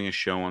not be doing a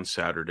show on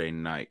Saturday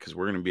night because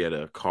we're going to be at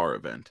a car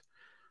event.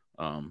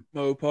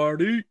 Mo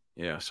party.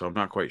 Yeah, so I'm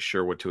not quite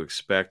sure what to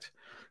expect.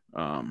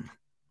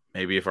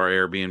 Maybe if our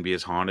Airbnb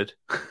is haunted.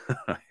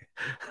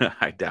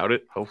 I doubt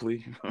it,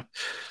 hopefully.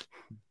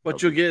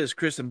 What you'll get is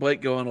Chris and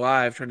Blake going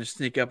live trying to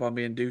sneak up on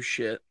me and do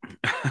shit.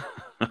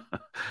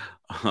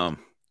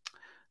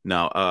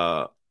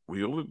 No,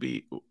 we'll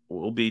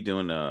be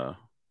doing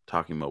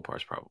talking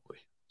Mopars probably.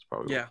 It's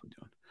probably what we're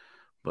doing.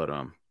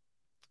 But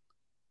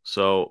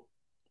so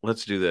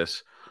let's do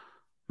this.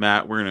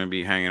 Matt, we're gonna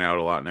be hanging out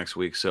a lot next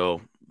week,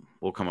 so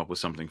we'll come up with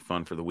something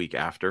fun for the week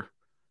after.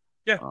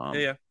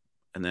 Yeah.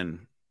 And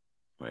then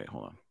wait,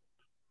 hold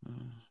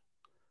on.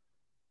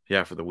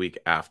 Yeah, for the week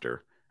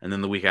after. And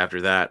then the week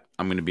after that,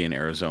 I'm going to be in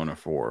Arizona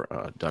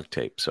for duct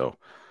tape. So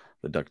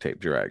the duct tape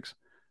drags.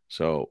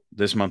 So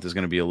this month is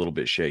going to be a little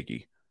bit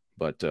shaky.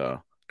 But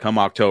come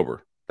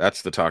October,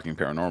 that's the Talking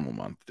Paranormal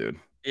month, dude.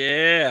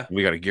 Yeah.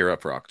 We got to gear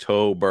up for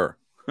October.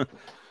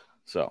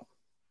 So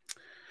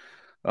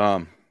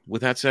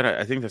with that said,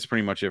 I think that's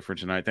pretty much it for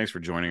tonight. Thanks for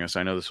joining us.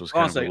 I know this was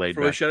kind of a laid back.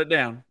 Before we shut it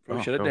down.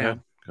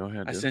 Ahead. Go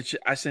ahead.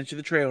 I sent you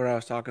the trailer I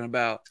was talking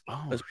about.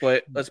 Oh, let's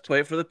play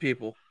it for the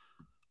people.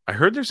 I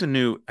heard there's a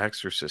new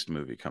Exorcist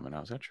movie coming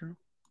out. Is that true?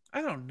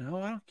 I don't know.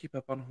 I don't keep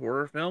up on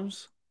horror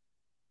films.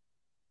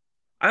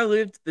 I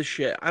lived the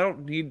shit. I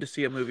don't need to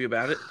see a movie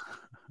about it.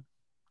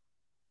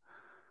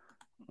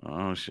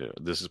 Oh shit!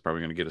 This is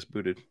probably going to get us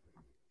booted.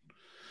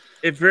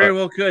 It very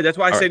well could. That's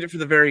why I saved it for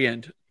the very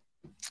end.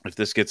 If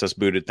this gets us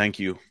booted, thank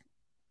you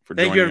for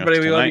joining us. Thank you, everybody.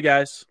 We love you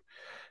guys.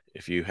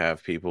 If you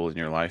have people in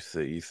your life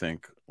that you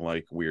think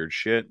like weird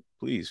shit,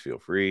 please feel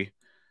free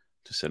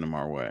to send them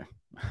our way.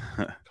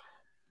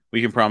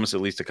 We can promise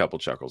at least a couple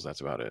chuckles.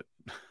 That's about it.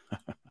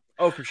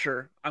 Oh, for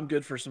sure. I'm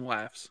good for some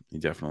laughs.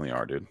 You definitely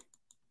are, dude.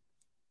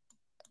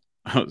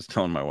 I was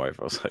telling my wife,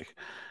 I was like,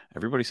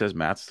 everybody says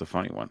Matt's the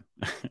funny one.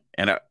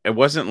 And it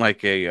wasn't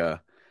like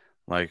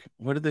like,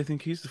 what did they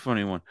think he's the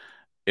funny one?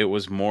 It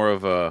was more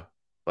of a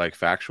like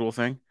factual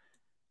thing.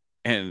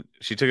 And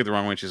she took it the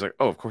wrong way. And she's like,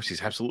 oh, of course,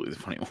 he's absolutely the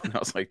funny one. I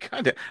was like,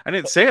 God, I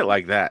didn't say it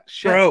like that.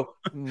 Shit. Bro,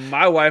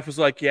 my wife was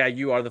like, yeah,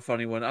 you are the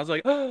funny one. I was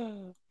like,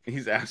 oh.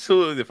 He's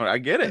absolutely the funny. I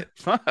get it.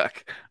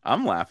 Fuck.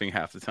 I'm laughing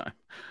half the time.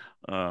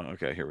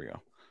 Okay, here we go.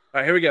 All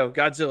right, here we go.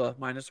 Godzilla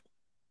minus.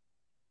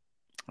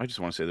 I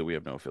just want to say that we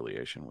have no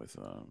affiliation with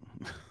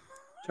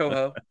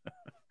Toho.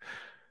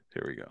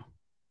 Here we go.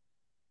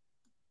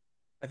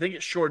 I think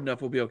it's short enough.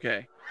 We'll be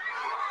okay.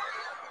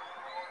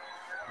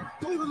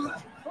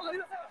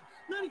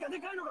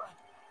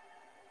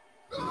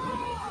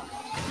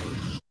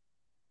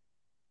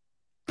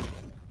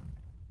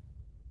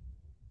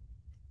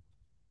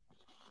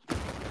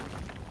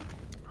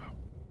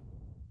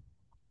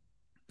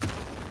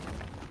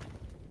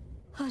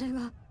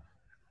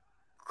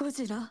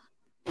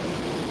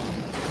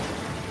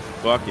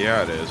 Fuck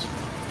yeah, it is.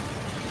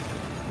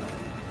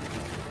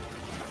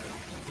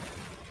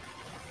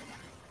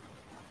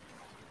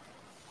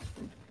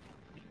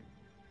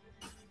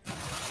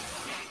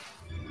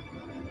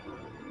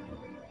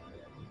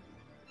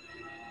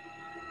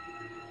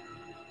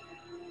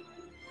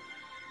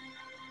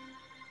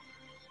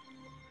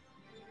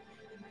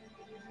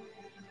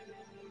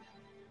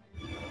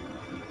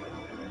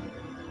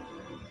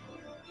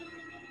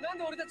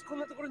 俺たちこん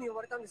なところに呼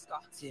ばれたんですか？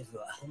政府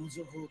はこの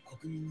情報を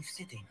国民に伏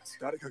せています。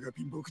誰かが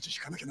貧乏口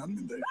引かなきゃなん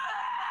ねんだよ。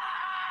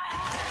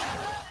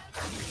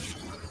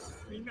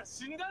みんな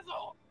死んだ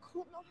ぞ。こ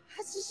の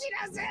恥知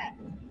らず。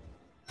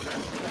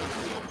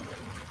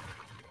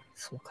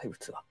その怪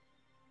物は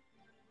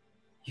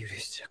許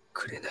しちゃ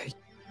くれない。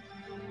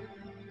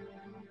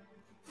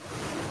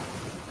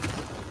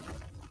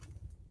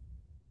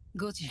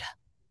ゴジラ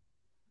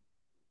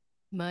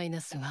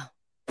-1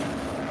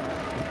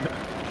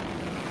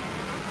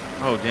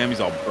 Oh, damn, he's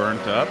all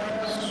burnt up.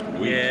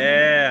 Sweet.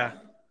 Yeah.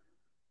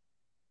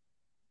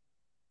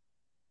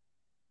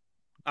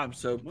 I'm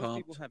so Most pumped.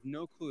 people have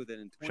no clue that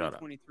in Shut up.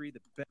 2023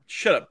 the best.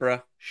 Shut up,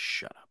 bruh.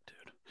 Shut up,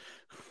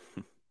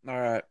 dude. All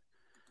right.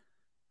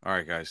 All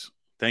right, guys.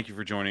 Thank you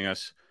for joining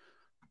us.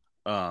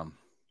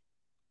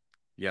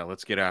 Yeah,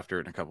 let's get after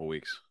it in a couple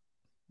weeks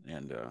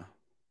and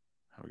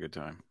have a good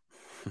time.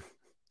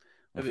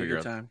 Have a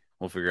good time.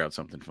 We'll figure out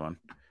something fun.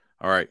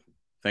 All right.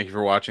 Thank you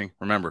for watching.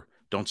 Remember,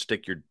 don't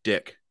stick your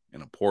dick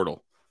in a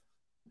portal.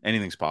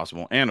 Anything's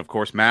possible. And of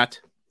course,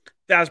 Matt.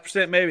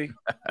 1000% maybe.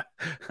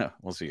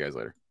 We'll see you guys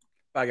later.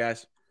 Bye,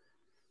 guys.